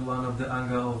know that one of the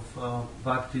anga of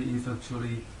bhakti is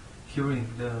actually hearing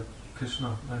the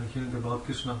Krishna and hearing about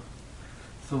Krishna.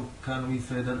 So can we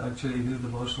say that actually it is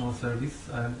devotional service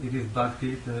and it is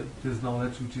bhakti, this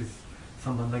knowledge which is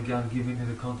sambandha gyan given in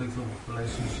the context of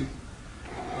relationship?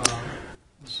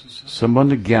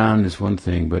 Sambandha gyan is one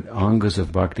thing, but angas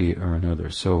of bhakti are another.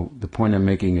 So the point I'm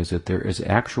making is that there is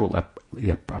actually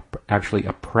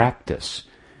a practice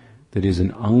that is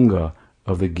an anga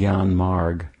of the gyan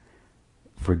marg,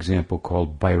 for example,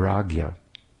 called vairagya.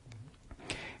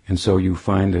 And so you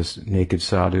find this naked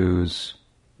sadhus,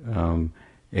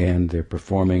 and they're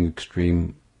performing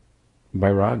extreme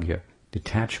vairagya,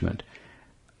 detachment.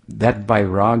 That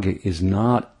vairagya is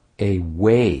not a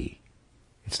way.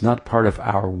 It's not part of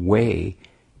our way,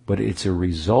 but it's a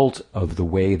result of the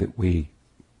way that we,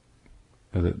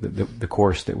 the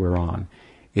course that we're on.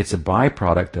 It's a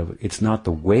byproduct of it. It's not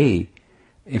the way.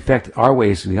 In fact, our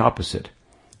way is the opposite.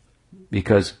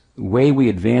 Because the way we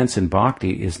advance in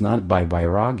bhakti is not by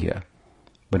vairagya,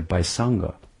 but by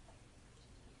sangha.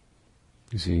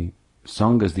 You see,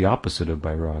 sangha is the opposite of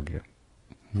vairagya.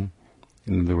 In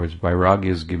other words,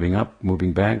 vairagya is giving up,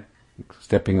 moving back,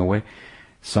 stepping away.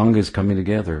 Sangha is coming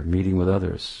together, meeting with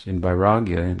others. In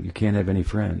vairagya, you can't have any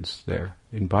friends there.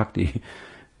 In bhakti,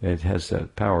 it has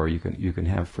that power. You can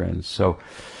have friends. So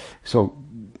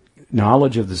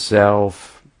knowledge of the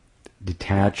self,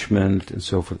 detachment, and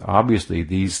so forth. Obviously,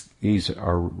 these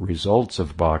are results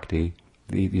of bhakti.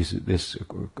 This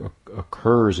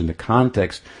occurs in the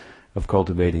context of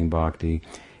cultivating bhakti.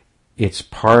 It's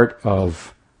part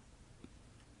of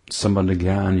sambandha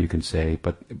gyan, you can say,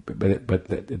 but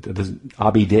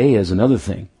abhideya is another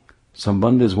thing.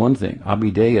 Sambandha is one thing.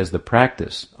 Abhideya is the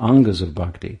practice, angas of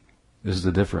bhakti. This is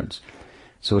the difference.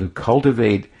 So to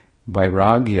cultivate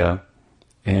vairagya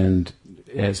and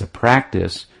as a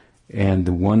practice and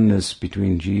the oneness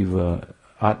between jiva,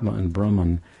 atma and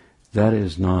Brahman, that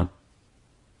is not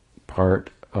part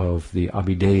of the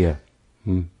abhideya,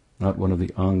 not one of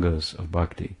the angas of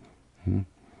bhakti.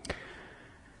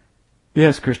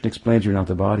 Yes, Krishna explains you're not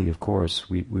the body, of course.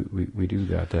 We do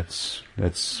that. That's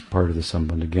part of the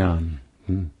sambandha gyan.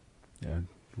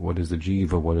 What is the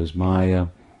jiva? What is maya?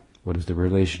 What is the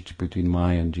relationship between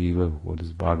maya and jiva? What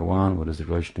is Bhagavan? What is the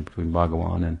relationship between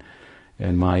Bhagavan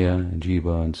and maya and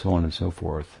jiva and so on and so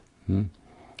forth?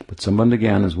 But sambandha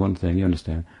gyan is one thing, you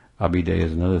understand. Abhideya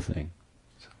is another thing.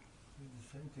 It's the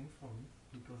same thing for me,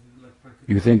 because it's like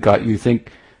practical.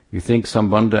 You think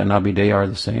sambandha and abhideya are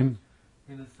the same?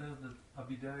 In the sense that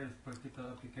abhideya is practical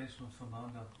application of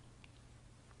sambandha.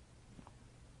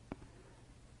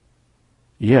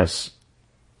 Yes.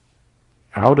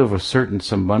 Out of a certain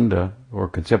sambandha or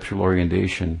conceptual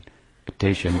orientation,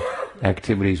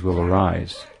 activities will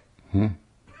arise.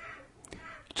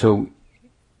 So,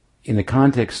 in the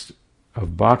context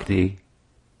of bhakti,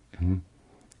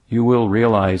 you will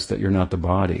realize that you're not the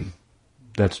body.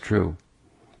 That's true.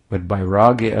 But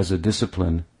vairagya as a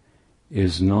discipline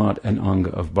is not an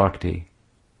anga of bhakti.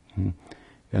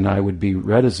 And I would be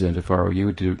reticent, if I were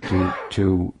you,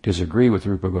 to disagree with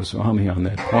Rupa Goswami on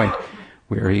that point,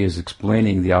 where he is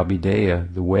explaining the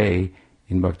abhideya, the way,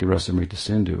 in Bhakti Rasamrita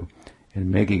Sindhu, and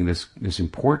making this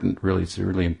important, it's a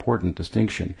really important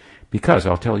distinction. Because,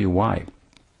 I'll tell you why.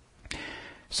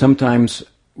 Sometimes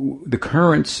the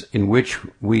currents in which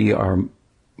we are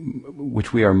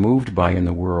moved by in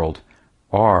the world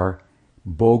are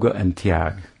bhoga and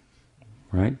tyag,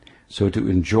 right? So to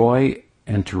enjoy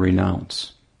and to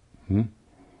renounce.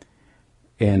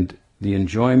 And the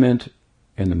enjoyment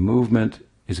and the movement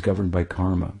is governed by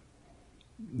karma.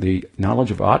 The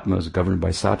knowledge of Atma is governed by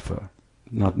sattva,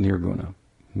 not nirguna,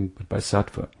 but by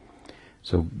sattva.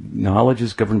 So knowledge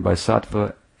is governed by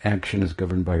sattva, action is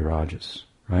governed by rajas,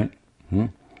 right?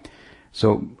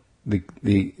 So the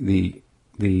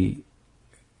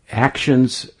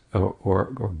actions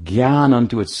or gyan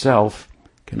unto itself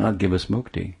cannot give us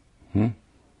mukti.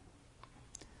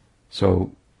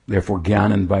 So therefore,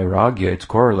 gyan and vairagya, its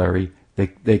corollary,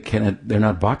 they're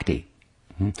not bhakti.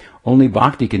 Only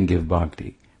bhakti can give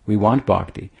bhakti. We want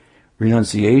bhakti.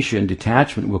 renunciation,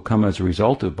 detachment will come as a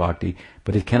result of bhakti,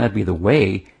 but it cannot be the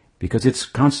way because it's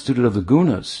constituted of the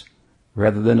gunas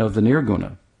rather than of the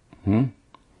nirguna.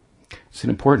 It's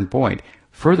an important point.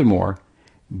 Furthermore,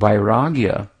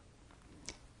 vairagya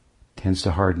tends to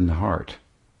harden the heart.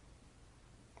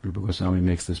 Rupa Goswami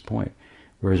makes this point.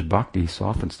 Whereas bhakti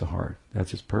softens the heart.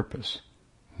 That's its purpose.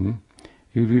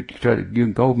 You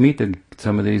go meet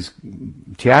some of these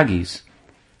tyagis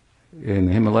in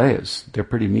the Himalayas. They're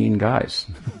pretty mean guys.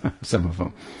 Some of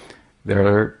them.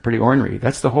 They're pretty ornery.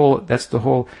 That's the whole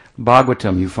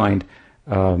Bhagavatam. You find,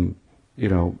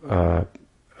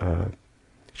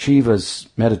 Shiva's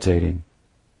meditating,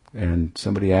 and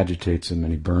somebody agitates him,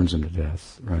 and he burns him to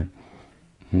death. Right?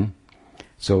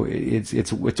 So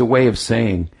it's a way of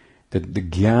saying that the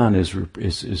gyan is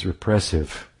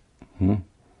repressive, and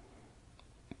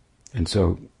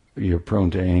so you're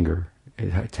prone to anger.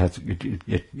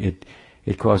 It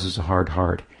causes a hard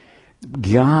heart.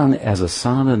 Gyan as a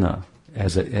sadhana,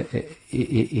 and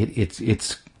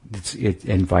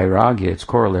vairagya, its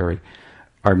corollary,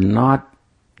 are not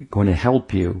going to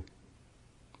help you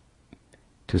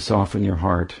to soften your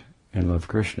heart and love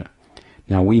Krishna.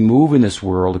 Now we move in this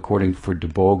world according for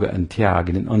Dibhoga and Tyag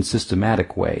in an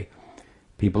unsystematic way.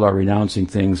 People are renouncing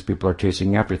things, people are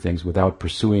chasing after things without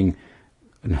pursuing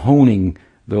and honing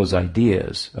those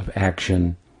ideas of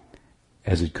action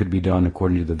as it could be done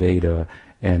according to the Veda,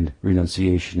 and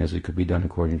renunciation as it could be done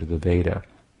according to the Veda.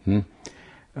 And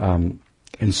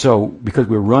so, because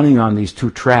we're running on these two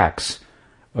tracks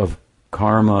of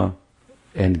karma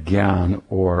and gyan,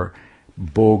 or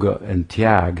bhoga and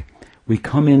tyag, we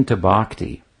come into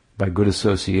bhakti by good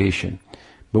association.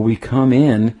 But we come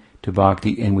in to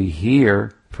bhakti and we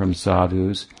hear from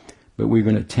sadhus, but we're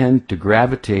going to tend to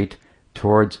gravitate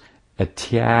towards a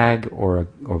tyag or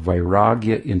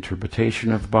vairagya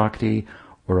interpretation of bhakti,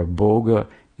 or a bhoga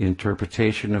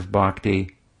interpretation of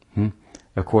bhakti,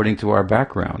 according to our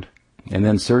background. And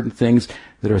then certain things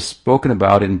that are spoken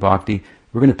about in bhakti,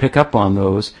 we're going to pick up on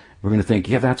those. We're going to think,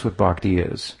 yeah, that's what bhakti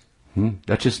is.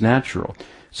 That's just natural.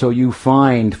 So you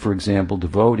find, for example,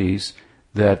 devotees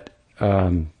that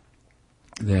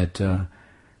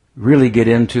really get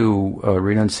into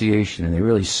renunciation, and they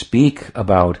really speak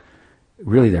about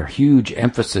really their huge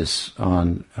emphasis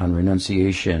on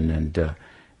renunciation, and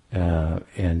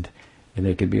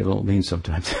they can be a little mean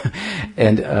sometimes,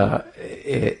 and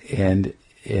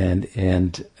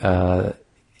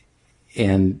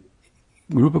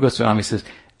Rupa Goswami says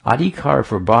adhikar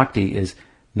for bhakti is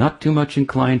not too much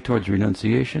inclined towards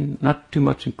renunciation, not too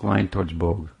much inclined towards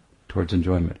bhog, towards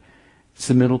enjoyment. It's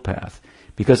the middle path,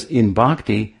 because in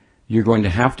bhakti you're going to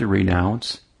have to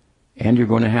renounce and you're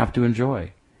going to have to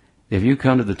enjoy. If you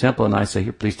come to the temple and I say,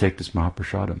 here, please take this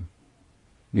Mahaprasadam,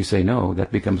 you say no,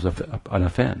 that becomes an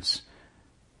offense.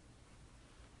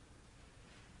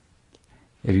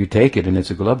 If you take it and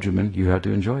it's a gulab jamun, you have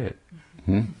to enjoy it.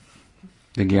 The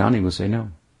jnani will say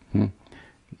no.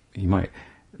 He might.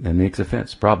 That makes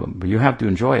offense, problem. But you have to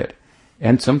enjoy it.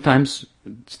 And sometimes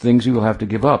things you will have to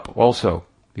give up also,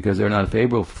 because they're not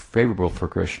favorable for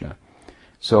Krishna.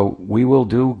 So we will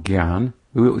do gyan,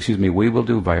 we will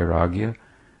do vairagya,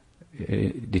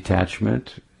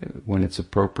 detachment, when it's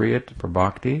appropriate for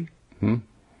bhakti, in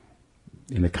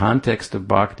the context of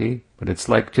bhakti, but it's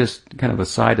like just kind of a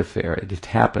side affair. It just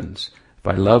happens. If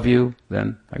I love you,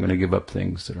 then I'm going to give up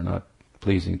things that are not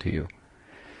pleasing to you.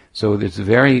 So it's a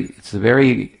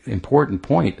very important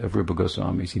point of Rupa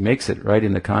Goswami's. He makes it right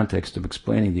in the context of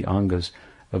explaining the angas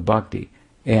of bhakti.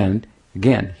 And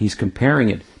again, he's comparing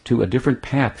it to a different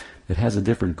path that has a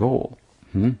different goal.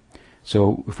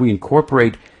 So if we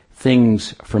incorporate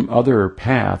things from other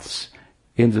paths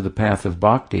into the path of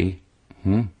bhakti,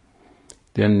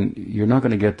 then you're not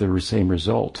going to get the same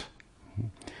result.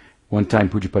 One time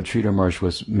Pujapad Sridhar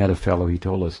Maharaj met a fellow. He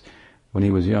told us when he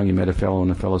was young, he met a fellow,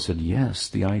 and the fellow said, yes,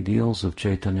 the ideals of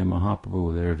Chaitanya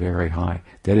Mahaprabhu, they're very high.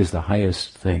 That is the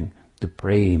highest thing. The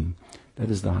prem, that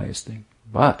is the highest thing.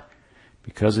 But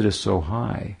because it is so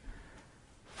high,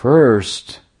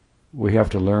 first we have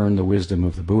to learn the wisdom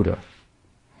of the Buddha.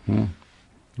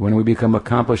 When we become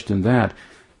accomplished in that,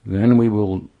 then we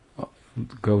will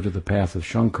go to the path of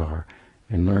Shankar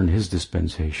and learn his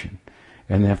dispensation.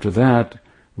 And after that,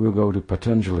 we'll go to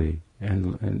Patanjali,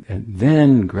 and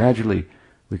then gradually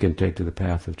we can take to the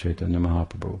path of Chaitanya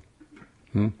Mahaprabhu.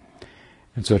 And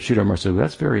so Sridhar Maharaj said,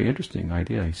 that's a very interesting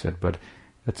idea, he said, but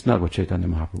that's not what Chaitanya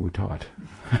Mahaprabhu taught.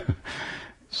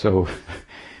 So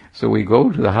we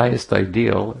go to the highest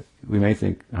ideal. We may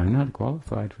think, I'm not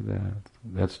qualified for that.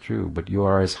 That's true, but you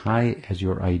are as high as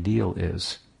your ideal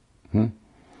is.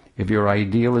 If your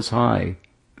ideal is high,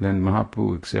 then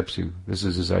Mahaprabhu accepts you. This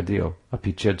is his ideal.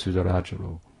 Apiched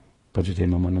sudaracharo. Pajate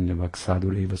mamananyavak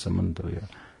sadureva samantoya.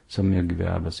 Samyag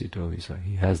vyavasito visa.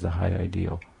 He has the high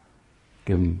ideal.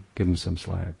 Give him some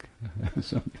slack.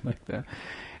 Something like that.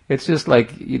 It's just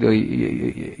like,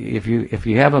 if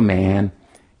you have a man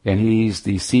and he's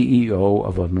the CEO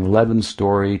of an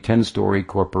 11-story, 10-story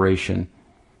corporation,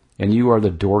 and you are the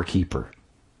doorkeeper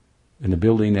in the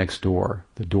building next door,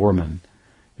 the doorman,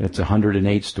 and it's a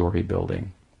 108-story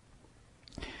building.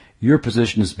 Your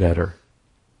position is better.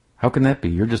 How can that be?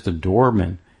 You're just a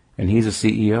doorman, and he's a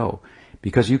CEO.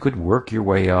 Because you could work your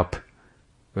way up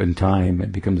in time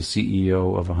and become the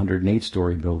CEO of a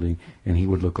 108-story building, and he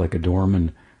would look like a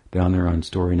doorman down there on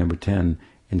story number 10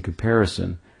 in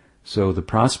comparison. So the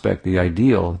prospect, the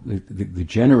ideal, the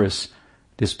generous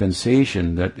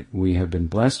dispensation that we have been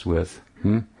blessed with,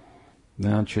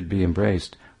 that should be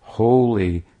embraced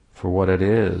wholly for what it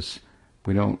is.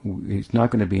 It's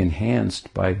not going to be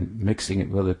enhanced by mixing it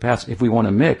with the past. If you want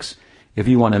to mix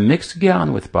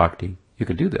Gyan with Bhakti, you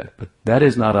could do that. But that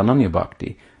is not Ananya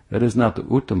Bhakti. That is not the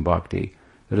Uttam Bhakti.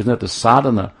 That is not the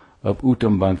sadhana of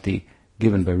Uttam Bhakti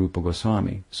given by Rupa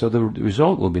Goswami. So the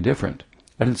result will be different.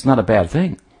 And it's not a bad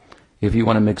thing. If you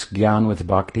want to mix Gyan with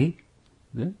Bhakti,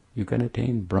 then you can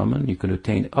attain Brahman, you can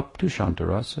attain up to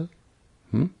Shantarasa.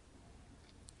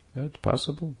 That's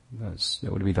possible.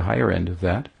 That would be the higher end of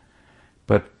that.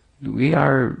 But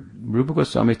Rupa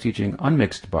Goswami is teaching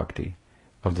unmixed Bhakti,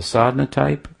 of the sadhana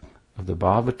type, of the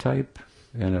bhava type,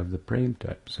 and of the prem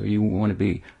type. So you want to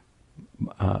be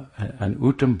an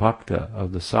Uttam Bhakta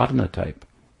of the sadhana type.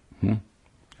 You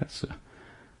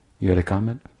had a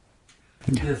comment?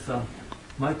 Yes,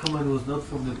 my comment was not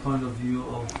from the point of view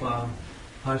of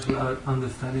partial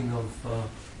understanding of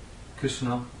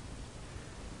Krishna,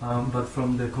 but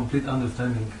from the complete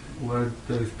understanding, where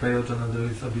there is Prayojana, there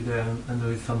is Abheda, and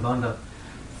there is Sambandha.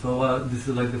 So this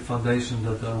is like the foundation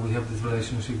that we have this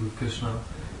relationship with Krishna,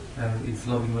 and it's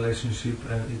loving relationship,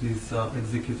 and it is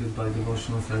executed by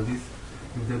devotional service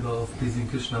with the goal of pleasing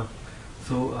Krishna.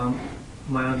 So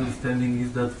my understanding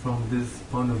is that from this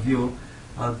point of view,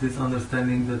 this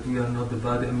understanding that we are not the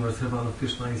body and we are servant of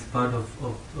Krishna is part of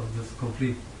this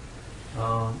complete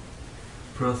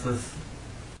process.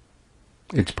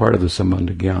 It's part of the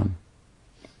Sambandha Gyan.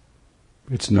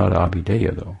 It's not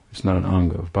Abhideya though. It's not an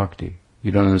Anga of Bhakti.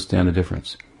 You don't understand the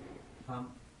difference.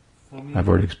 For me, I've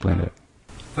already explained it.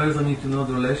 First I need to know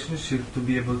the relationship to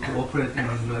be able to operate in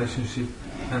this relationship,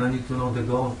 and I need to know the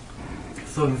goal.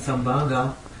 So in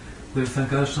Sambandha, there is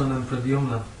Sankarshan and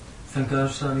Pradyumna.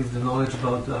 Sankarshan is the knowledge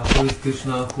about who is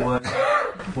Krishna,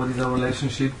 what is our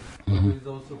relationship. There is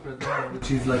also Pradyumna,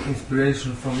 which is like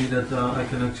inspiration for me that I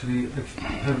can actually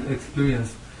have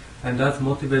experience. And that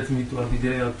motivates me to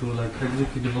Abhideya, to like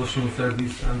execute devotional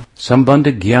service. And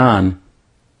Sambandha Gyan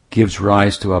gives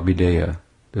rise to Abhideya.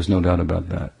 There's no doubt about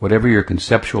that. Whatever your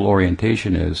conceptual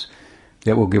orientation is,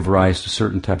 that will give rise to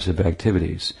certain types of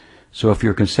activities. So if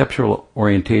your conceptual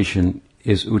orientation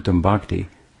is Uttam Bhakti,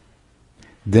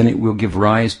 then it will give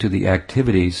rise to the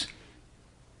activities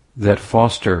that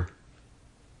foster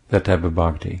that type of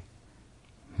bhakti.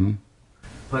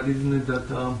 But isn't it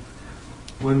that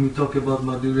when we talk about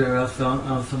Madhurya Rasa,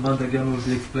 Sambandha Gyan will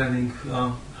be explaining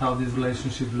how this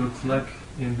relationship looks like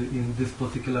in this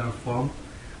particular form,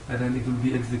 and then it will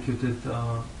be executed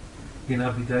in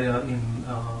Abhideya, in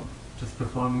just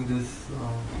performing this.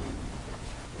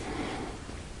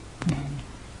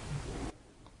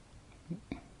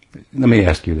 Let me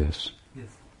ask you this. Yes.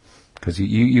 Because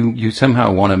you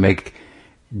somehow want to make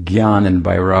Gyan and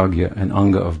Vairagya an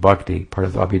Anga of Bhakti, part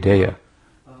of Abhideya.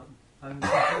 I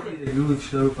completely agree with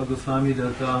Srila Rupa Goswami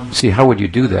that... See, how would you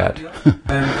do that?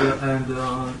 and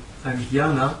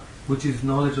Jnana, which is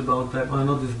knowledge about that I'm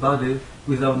not this body,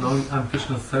 without knowing I'm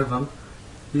Krishna's servant,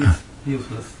 is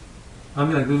useless. I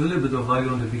mean, like, there's a little bit of value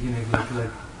on the beginning,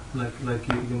 like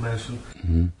you mentioned.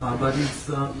 But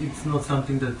it's not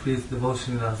something that creates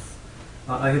devotion in us.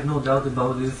 I have no doubt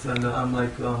about this, and I'm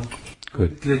like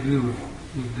completely agree with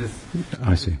this.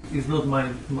 I see. It's not my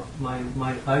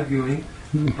arguing,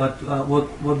 but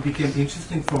what became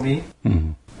interesting for me,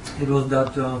 it was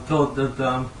that thought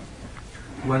that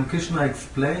when Krishna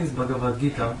explains Bhagavad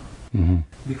Gita,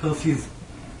 because he's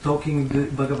talking the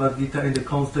Bhagavad Gita in the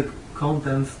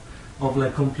contents of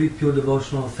like complete pure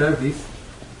devotional service,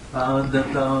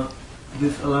 that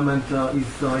this element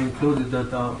is included,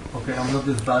 that okay, I'm not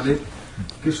this body,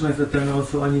 Krishna is eternal,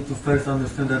 so I need to first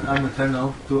understand that I'm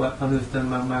eternal to understand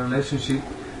my relationship,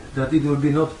 that it will be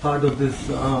not part of this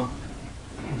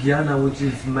jnana which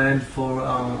is meant for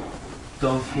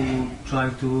those who try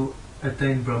to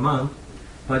attain Brahman,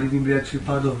 but it will be actually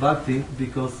part of bhakti,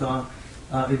 because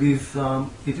it is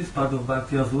part of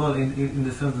bhakti as well, in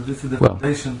the sense that this is the Well,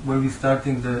 foundation where we're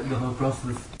starting the whole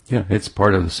process. Yeah, it's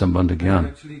part of the Sambandha We're Gyan.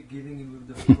 actually giving it with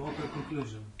the proper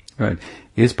conclusion. Right.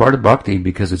 It's part of bhakti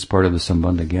because it's part of the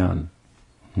Sambandha Gyan.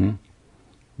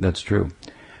 That's true.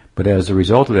 But as a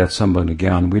result of that Sambandha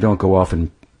Gyan, we don't go off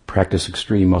and practice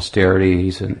extreme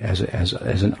austerities and as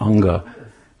an anga.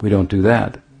 We don't do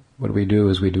that. What we do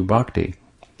is we do bhakti.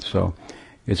 So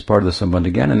it's part of the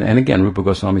Sambandha Gyan. And again, Rupa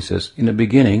Goswami says, in the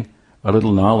beginning, a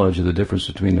little knowledge of the difference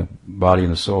between the body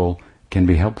and the soul can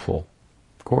be helpful,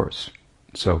 of course.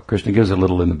 So Krishna gives a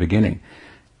little in the beginning.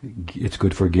 It's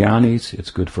good for jnanis,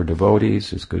 it's good for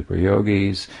devotees, it's good for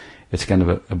yogis. It's kind of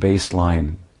a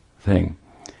baseline thing.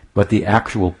 But the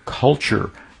actual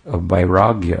culture of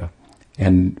vairagya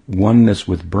and oneness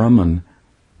with Brahman,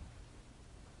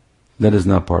 that is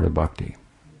not part of bhakti.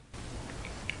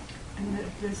 And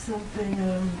there's something,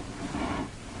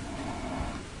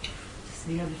 just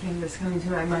the other thing that's coming to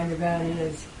my mind about it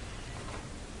is,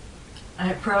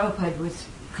 Prabhupada was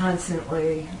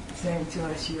constantly saying to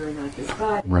us, you are not this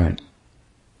body. Right.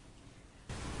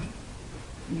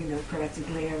 You know,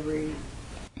 practically every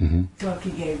talk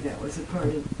he gave that was a part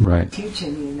of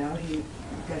teaching, you know, he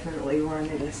definitely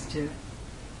wanted us to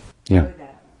know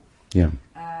that. Yeah.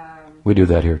 We do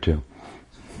that here too.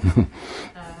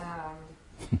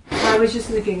 I was just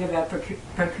thinking about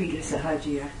Prakriti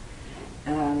Sahajya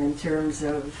in terms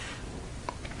of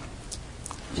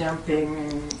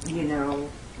jumping, you know.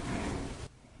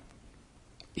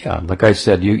 Yeah, like I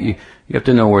said, you have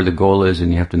to know where the goal is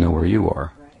and you have to know where you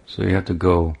are. Right. So you have to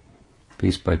go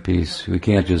piece by piece. We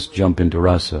can't just jump into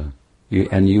rasa.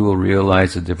 And you will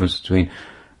realize the difference between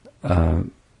Atma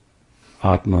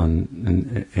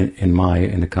and Maya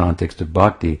in the context of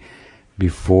bhakti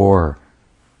before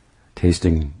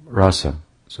tasting rasa.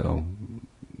 So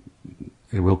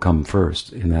it will come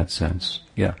first in that sense.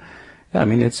 Yeah. Yeah, I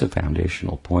mean, it's a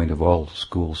foundational point of all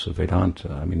schools of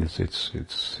Vedanta. I mean, it's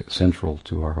central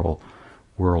to our whole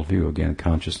worldview. Again,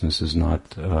 consciousness is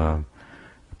not a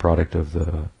product of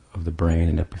the brain,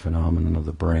 an epiphenomenon of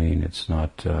the brain. It's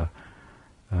not,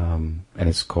 and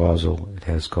it's causal. It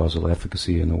has causal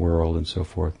efficacy in the world and so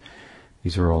forth.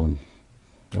 These are all, and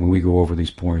when we go over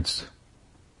these points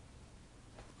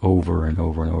over and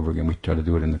over and over again, we try to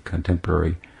do it in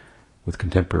the with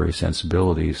contemporary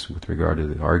sensibilities with regard to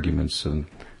the arguments and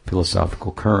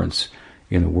philosophical currents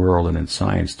in the world and in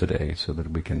science today, so that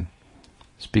we can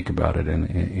speak about it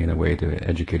in a way to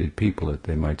educated people, that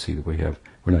they might see that we're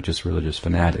not just religious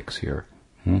fanatics here.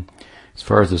 As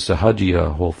far as the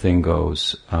Sahajya whole thing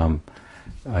goes,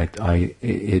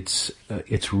 it's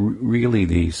really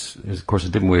these. There's of course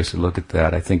different ways to look at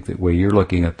that. I think the way you're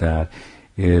looking at that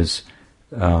is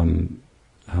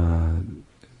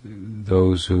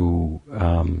those who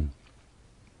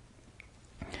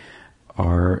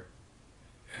are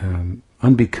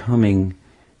unbecoming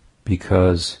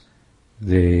because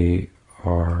they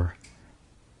are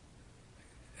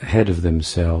ahead of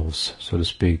themselves, so to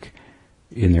speak,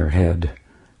 in their head,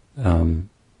 and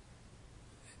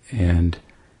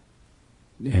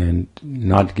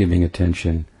not giving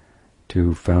attention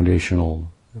to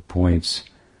foundational points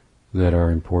that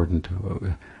are important.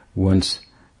 Once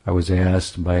I was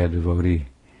asked by a devotee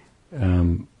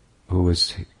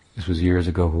this was years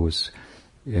ago, who was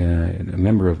a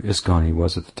member of ISKCON. He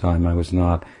was at the time, I was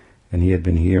not, and he had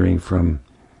been hearing from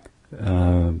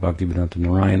Bhaktivedanta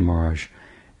Narayan Maharaj.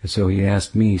 And so he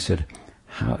asked me, he said,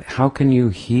 how can you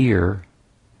hear,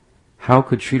 how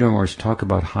could Sridhar Maharaj talk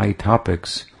about high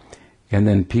topics and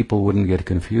then people wouldn't get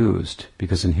confused?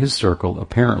 Because in his circle,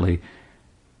 apparently,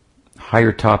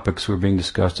 higher topics were being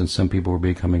discussed and some people were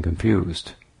becoming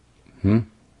confused. And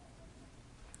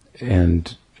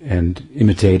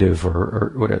imitative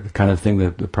or whatever kind of thing,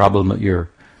 the problem that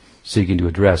you're seeking to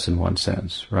address in one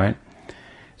sense, right?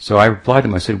 So I replied to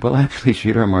him, I said, well, actually,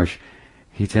 Sridhar Maharaj,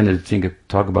 he tended to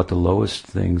talk about the lowest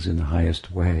things in the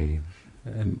highest way,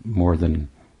 and more than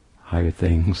higher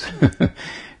things.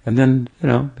 And then,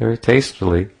 very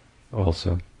tastefully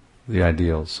also, the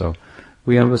ideals. So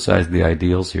we emphasize the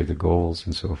ideals here, the goals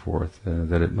and so forth,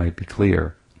 that it might be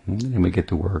clear. And we get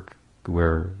to work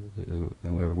where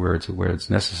it's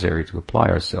necessary to apply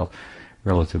ourselves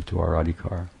relative to our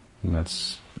adhikar. And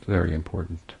that's very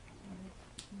important.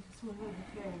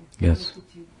 Yes.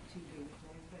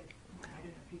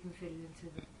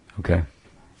 Okay.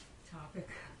 Topic.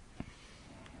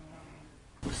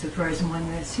 So far as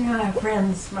oneness, I have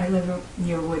friends, I live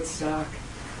near Woodstock,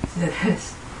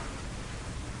 that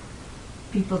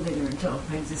people that are into all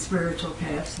kinds of spiritual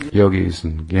paths. Yogis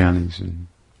and jnanis and,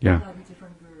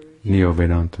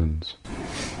 Neo-Vedantins.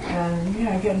 And,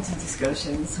 I get into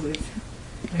discussions with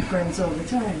my friends all the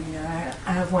time. You know,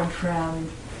 I have one friend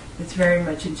that's very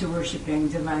much into worshiping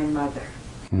Divine Mother.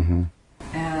 Mm-hmm.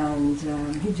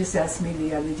 And he just asked me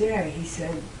the other day, he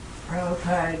said,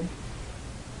 Prabhupada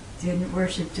didn't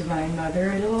worship Divine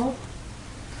Mother at all?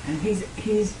 And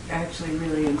he's actually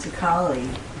really into Kali,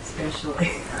 especially,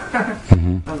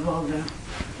 Mm-hmm. of all the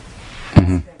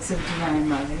Mm-hmm. aspects of Divine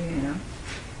Mother, you know.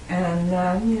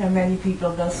 And, you know, many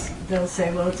people, they'll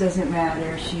say, well, it doesn't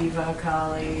matter, Shiva,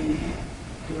 Kali,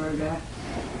 Durga,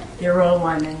 they're all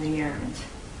one in the end,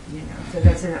 you know. So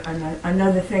that's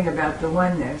another thing about the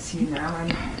oneness, you know.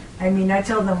 And I mean, I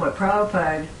tell them what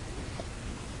Prabhupada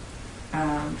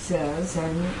says,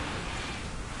 and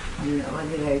I don't know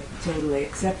whether they totally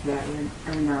accept that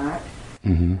or not.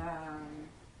 Mm-hmm.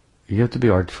 You have to be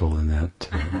artful in that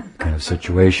kind of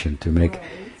situation to make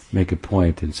a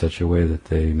point in such a way that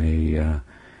they may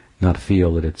not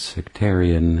feel that it's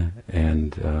sectarian,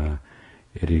 and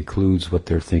it includes what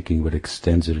they're thinking but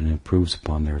extends it and improves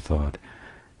upon their thought.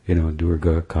 You know,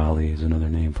 Durga, Kali is another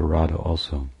name for Radha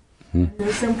also.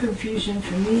 There's some confusion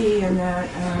for me in that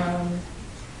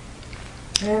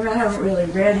I haven't really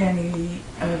read any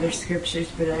other scriptures,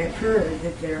 but I've heard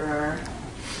that there are,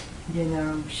 you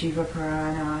know, Shiva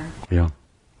Purana. Yeah,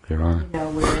 there are. You know,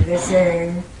 where they're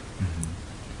saying,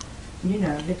 you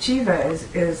know, that Shiva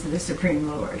is the Supreme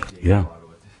Lord. Yeah.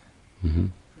 Mm-hmm.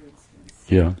 For instance.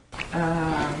 Yeah.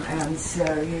 And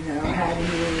so, you know, how do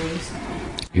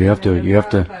You have to.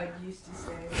 Prabhupada used to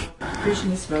say, well,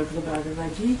 Krishna spoke the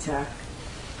Bhagavad Gita.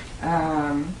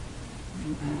 Of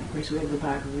course, we have the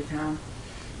Bhagavatam.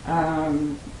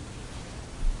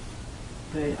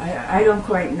 But I don't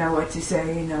quite know what to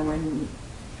say, you know, when,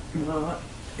 well,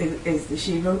 is the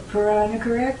Shiva Purana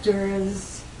correct, or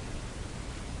is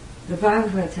the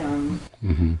Bhagavatam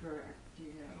correct,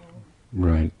 you know?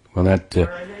 Right. Well, that... or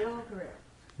are they all correct?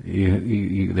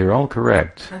 they're all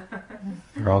correct.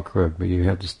 They're all correct, but you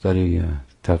have to study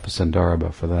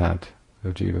Tattva for that,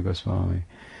 of Jiva Goswami.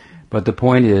 But the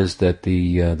point is that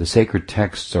the sacred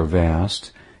texts are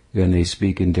vast, and they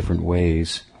speak in different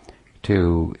ways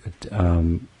to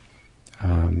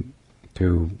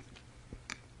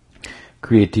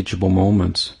create teachable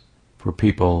moments for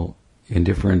people in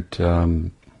different,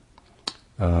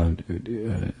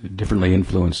 differently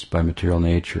influenced by material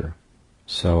nature.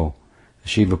 So, the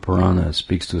Shiva Purana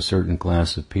speaks to a certain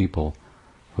class of people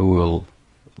who will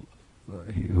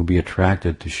be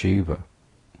attracted to Shiva.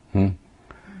 They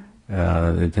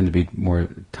tend to be more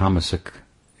tamasic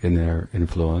in their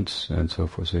influence and so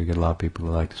forth. So you get a lot of people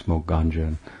who like to smoke ganja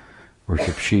and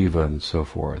worship Shiva and so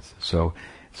forth. So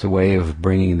it's a way of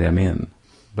bringing them in.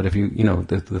 But if you know,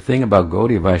 the thing about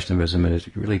Gaudiya Vaishnavism is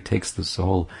it really takes this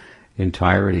whole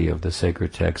entirety of the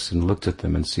sacred texts and looks at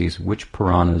them and sees which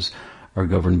Puranas are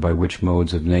governed by which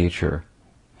modes of nature.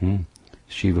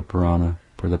 Shiva Purana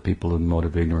for the people in the mode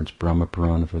of ignorance, Brahma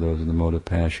Purana for those in the mode of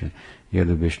passion. You have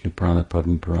the Vishnu Purana,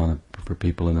 Padma Purana for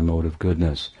people in the mode of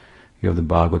goodness. You have the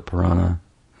Bhagavad Purana.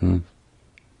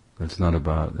 That's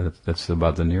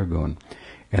about the Nirgun.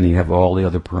 And you have all the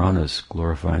other Puranas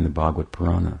glorifying the Bhagavad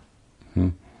Purana.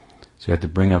 So you have to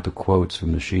bring out the quotes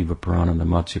from the Shiva Purana, the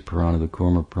Matsya Purana, the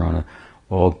Kurma Purana,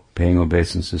 all paying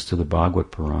obeisances to the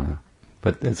Bhagavad Purana.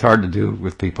 But it's hard to do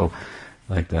with people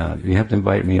like that. You have to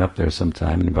invite me up there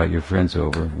sometime and invite your friends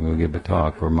over, and we'll give a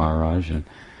talk, or Maharaj,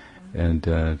 and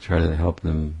try to help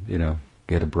them, you know,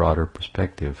 get a broader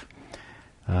perspective.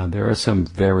 There are some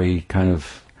very kind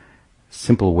of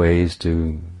simple ways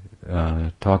to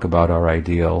talk about our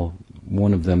ideal.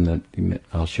 One of them that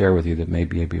I'll share with you that may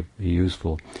be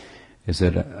useful is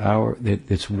that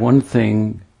it's one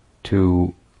thing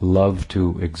to love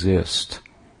to exist.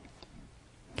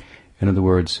 In other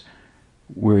words,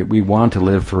 we want to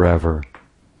live forever,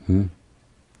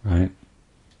 right?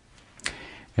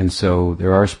 And so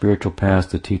there are spiritual paths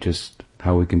that teach us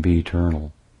how we can be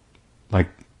eternal, like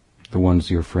the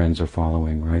ones your friends are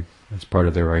following, right? That's part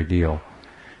of their ideal.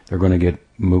 They're going to get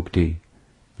mukti,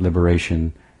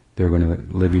 liberation. They're going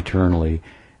to live eternally,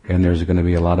 and there's going to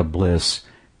be a lot of bliss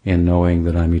in knowing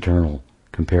that I'm eternal,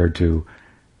 compared to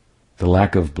the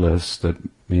lack of bliss that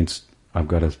means I've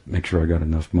got to make sure I got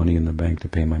enough money in the bank to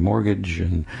pay my mortgage,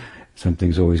 and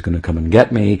something's always going to come and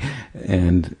get me,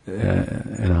 and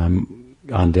I'm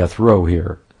on death row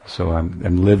here. So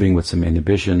I'm living with some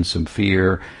inhibition, some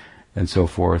fear, and so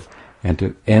forth. And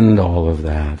to end all of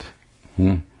that,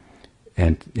 and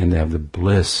to have the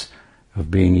bliss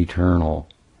of being eternal,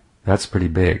 that's pretty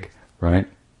big, right?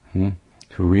 To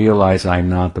realize I'm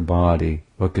not the body,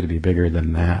 what could be bigger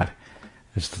than that?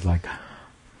 It's like,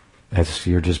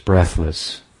 you're just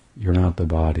breathless. You're not the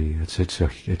body. It's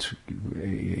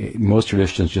most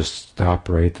traditions just stop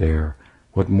right there.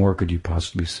 What more could you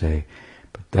possibly say?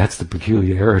 But that's the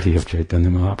peculiarity of Chaitanya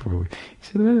Mahaprabhu. He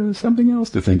said, there's something else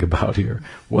to think about here.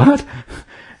 What?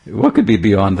 What could be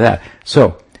beyond that?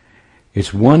 So,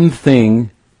 it's one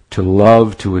thing to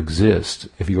love to exist.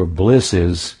 If your bliss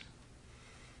is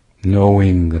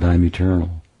knowing that I'm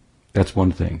eternal, that's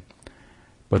one thing.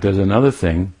 But there's another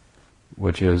thing,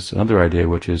 which is another idea,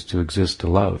 which is to exist to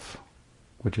love.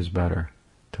 Which is better?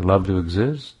 To love to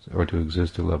exist, or to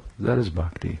exist to love? That is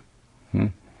bhakti.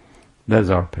 That is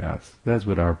our path. That's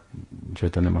what our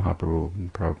Chaitanya Mahaprabhu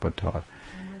and Prabhupada taught.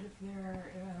 And what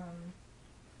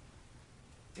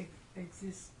if there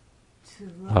exists to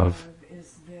love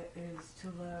is to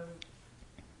love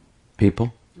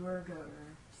people? Durga or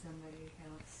somebody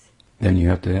else? Then you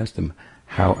have to ask them,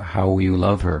 how will you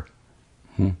love her?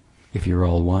 If you're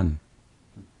all one.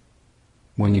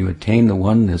 When you attain the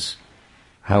oneness,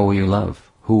 how will you love?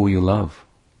 Who will you love?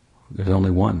 There's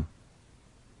only one.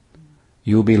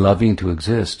 You'll be loving to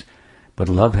exist, but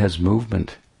love has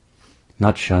movement.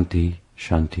 Not shanti,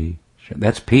 shanti, shanti.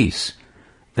 That's peace.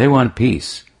 They want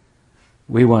peace.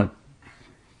 We want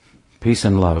peace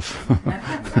and love.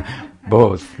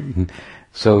 Both.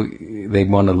 So they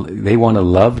want to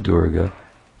love Durga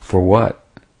for what?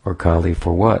 Or Kali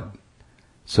for what?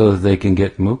 So that they can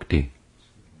get mukti.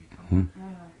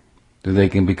 So they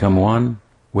can become one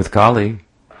with Kali,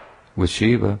 with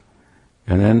Shiva,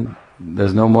 and then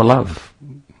there's no more love.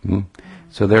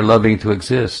 So they're loving to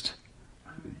exist.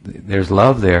 There's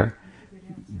love there,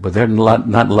 but they're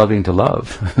not loving to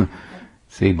love.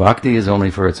 See, bhakti is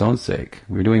only for its own sake.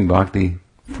 We're doing bhakti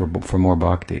for more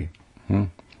bhakti.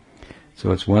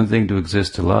 So it's one thing to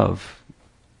exist to love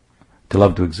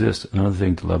to exist, another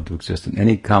thing to love to exist. And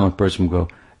any common person will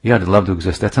go, yeah, to love to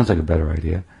exist, that sounds like a better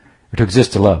idea. Or to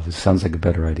exist to love, it sounds like a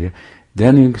better idea.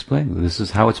 Then you explain, this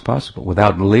is how it's possible,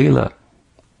 without lila,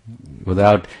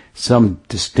 without some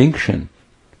distinction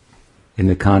in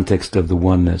the context of the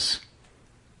oneness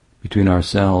between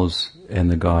ourselves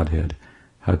and the Godhead.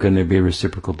 How can there be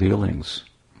reciprocal dealings?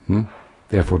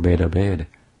 Therefore, Abheda,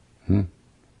 Abheda.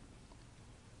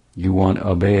 You want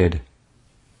Abheda.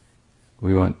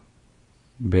 We want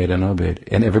Abheda and Abheda.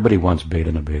 And everybody wants Abheda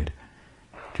and Abheda.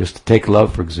 Just take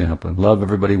love, for example. In love,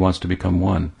 everybody wants to become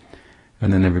one.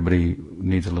 And then everybody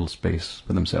needs a little space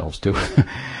for themselves too.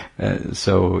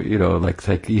 So,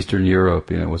 like Eastern Europe,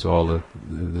 it was all the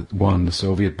one, the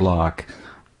Soviet bloc.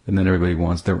 And then everybody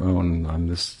wants their own, on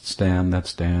this stand, that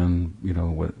stand,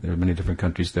 there are many different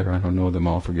countries there. I don't know them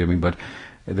all, forgive me, but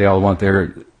they all want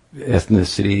their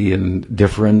ethnicity and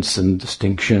difference and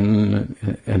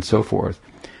distinction and so forth.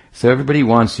 So everybody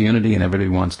wants unity and everybody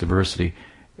wants diversity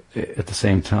at the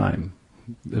same time.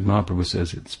 The Mahaprabhu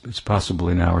says it's possible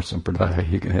in our sampradaya.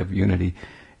 You can have unity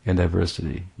and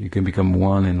diversity. You can become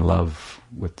one in love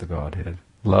with the Godhead.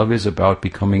 Love is about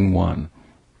becoming one.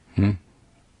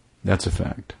 That's a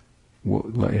fact.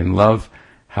 In love,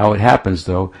 how it happens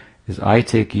though, is I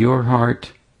take your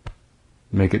heart,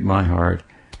 make it my heart,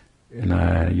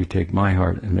 and you take my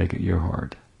heart and make it your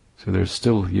heart. So there's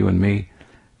still you and me.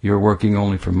 You're working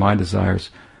only for my desires.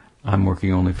 I'm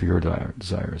working only for your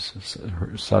desires.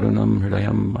 Sadhunam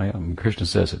hridayam mayam. Krishna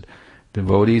says it.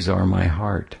 Devotees are my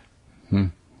heart.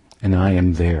 And I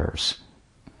am theirs.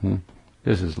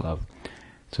 This is love.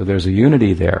 So there's a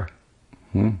unity there.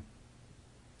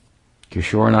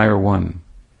 Kishore and I are one.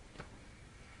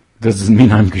 Doesn't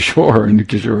mean I'm Kishore and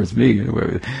Kishore is me.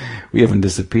 We haven't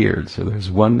disappeared. So there's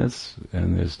oneness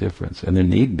and there's difference. And there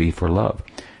need be for love.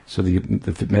 So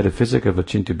the metaphysic of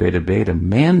Achintya Bheda Bheda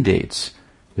mandates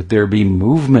that there be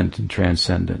movement and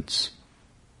transcendence.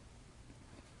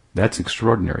 That's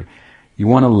extraordinary. You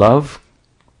want to love?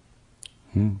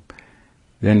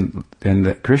 Then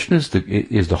Krishna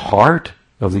is the heart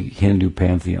of the Hindu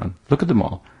pantheon. Look at them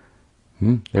all.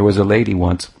 There was a lady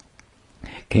once,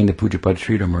 came to Pujapad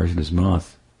Sridhar Maharaj in his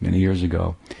mouth many years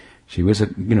ago. She was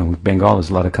Bengal has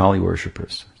a lot of Kali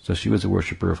worshippers. So she was a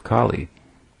worshipper of Kali.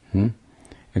 And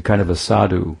kind of a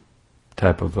sadhu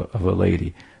type of a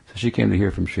lady. So she came to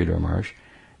hear from Sridhar Maharaj.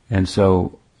 And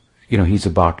so, he's a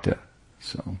bhakta.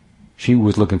 So she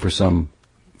was looking for some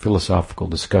philosophical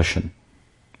discussion,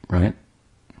 right?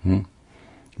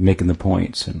 Making the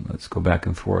points and let's go back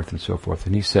and forth and so forth.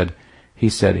 And he said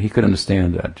he could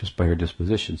understand that just by her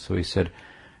disposition. So he said,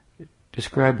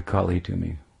 describe Kali to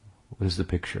me. What is the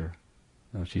picture?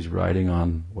 She's riding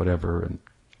on whatever and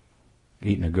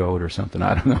eating a goat or something.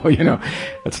 I don't know,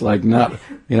 It's like not,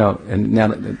 and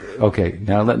now, okay,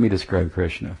 now let me describe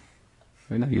Krishna.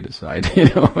 Now you decide,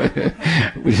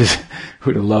 which is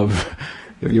who to love.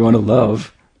 If you want to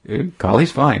love,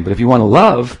 Kali's fine. But if you want to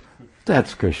love,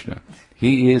 that's Krishna.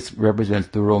 He represents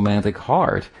the romantic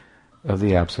heart of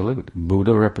the Absolute.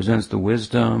 Buddha represents the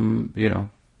wisdom,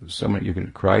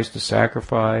 Christ, the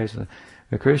sacrifice.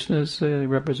 Krishna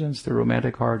represents the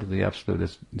romantic heart of the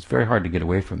Absolute. It's very hard to get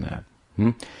away from that.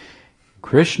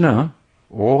 Krishna,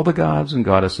 all the gods and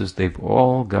goddesses, they've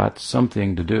all got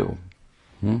something to do.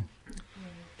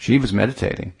 Shiva's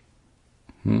meditating.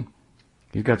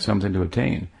 He's got something to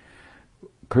attain.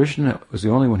 Krishna is the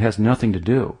only one who has nothing to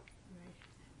do.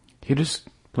 He just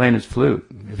playing his flute.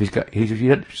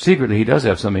 Secretly he does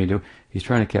have something to do. He's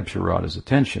trying to capture Radha's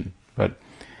attention. But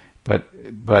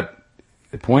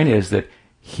the point is that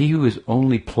he who is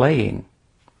only playing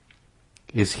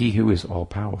is he who is all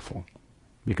powerful,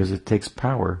 because it takes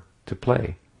power to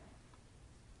play.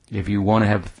 If you want to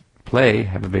have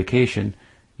a vacation,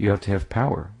 you have to have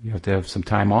power. You have to have some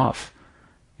time off.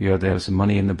 You have to have some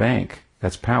money in the bank.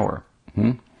 That's power.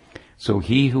 So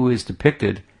he who is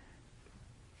depicted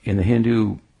in the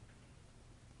Hindu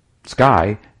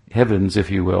sky, heavens,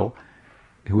 if you will,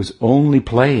 who is only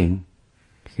playing,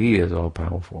 he is all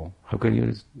powerful. How can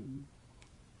you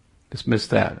dismiss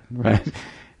that, right?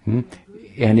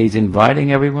 And he's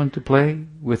inviting everyone to play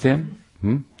with him.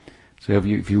 So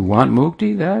if you want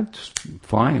mukti, that's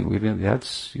fine.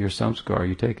 That's your samskar.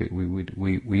 You take it. We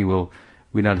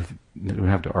don't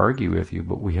have to argue with you,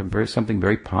 but we have something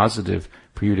very positive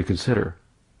for you to consider.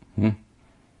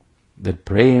 That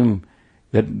prem,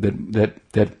 that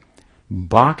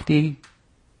bhakti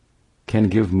can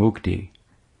give mukti,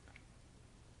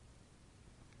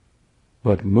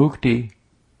 but mukti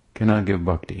cannot give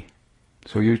bhakti.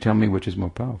 So you tell me which is more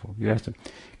powerful. You ask them,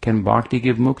 can bhakti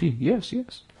give mukti? Yes.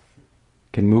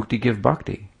 Can mukti give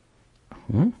bhakti?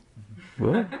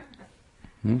 What?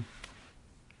 The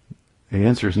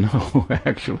answer is no,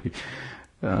 actually.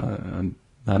 Not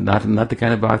the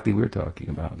kind of bhakti we're talking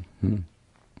about.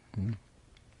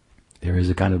 There is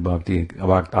a kind of bhakti,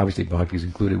 obviously bhakti is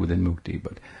included within mukti,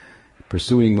 but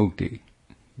pursuing mukti,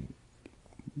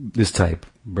 this type,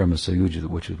 Brahma Sayuja,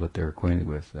 which is what they're acquainted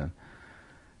with,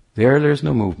 there's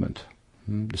no movement.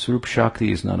 The Swarup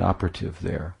Shakti is not operative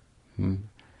there. In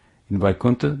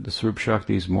Vaikuntha, the Swarup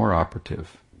Shakti is more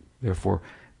operative. Therefore,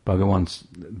 Bhagavan,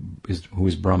 who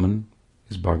is Brahman,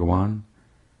 is Bhagavan,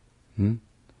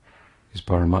 is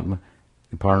Paramatma.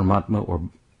 The Paramatma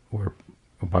or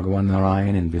Bhagavan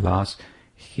Narayan in Vilas,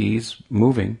 he's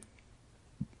moving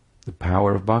the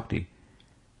power of bhakti.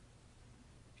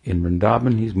 In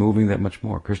Vrindavan, he's moving that much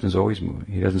more. Krishna's always moving.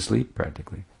 He doesn't sleep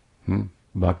practically.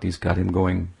 Bhakti's got him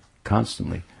going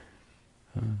constantly,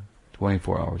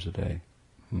 24 hours a day.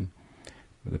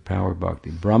 With the power of bhakti.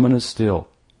 Brahman is still.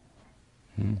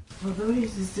 Although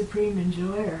he's the supreme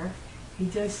enjoyer, he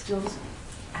does still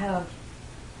have,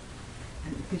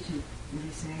 because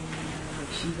you're saying,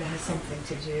 like Shiva has something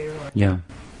to do, or Yeah.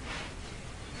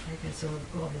 I guess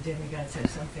all the demigods have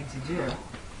something to do.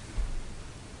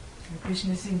 And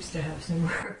Krishna seems to have some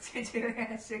work to do. He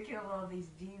has to kill all these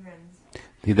demons.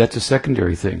 That's a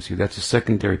secondary thing. See, that's a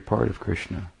secondary part of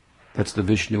Krishna. That's the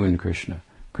Vishnu in Krishna.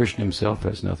 Krishna himself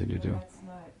has nothing to do. That's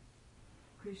not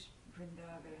Krishna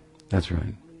Vrindavan. That's right.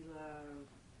 Leela.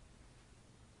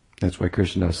 That's why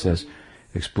Krishna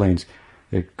explains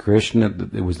that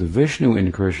it was the Vishnu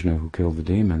in Krishna who killed the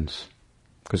demons.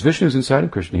 Because Vishnu is inside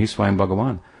of Krishna. He's Swayam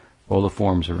Bhagavan. All the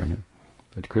forms are in him.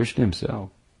 But Krishna himself,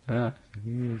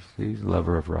 he's the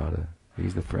lover of Radha.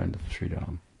 He's the friend of Sri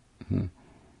Ram.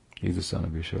 He's the son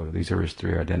of Yashoda. These are his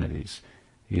three identities.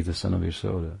 He's the son of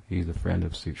Yashoda. He's the friend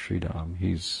of Sri Ram.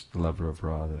 He's the lover of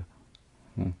Radha.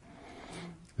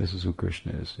 This is who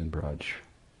Krishna is in Braj.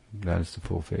 That is the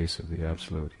full face of the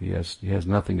Absolute. He has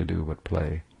nothing to do but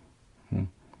play.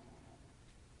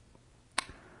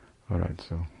 Alright,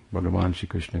 so Bhagavan Shri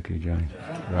Krishna ki jai,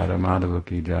 Radha Madhava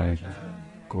ki jai,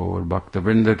 Gaur Bhakta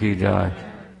Vrinda ki jai,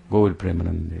 Gaur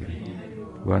Premanande,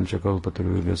 Vanchakal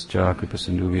Patarubhyascha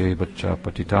Kripasindhuvye Baccha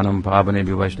Patitanam Pavane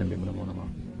Vaishnavya Namo Namah,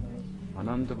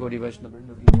 Ananta Gauri Vaishnava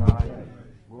Vrinda ki jai,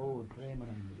 Gaur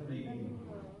Premanande.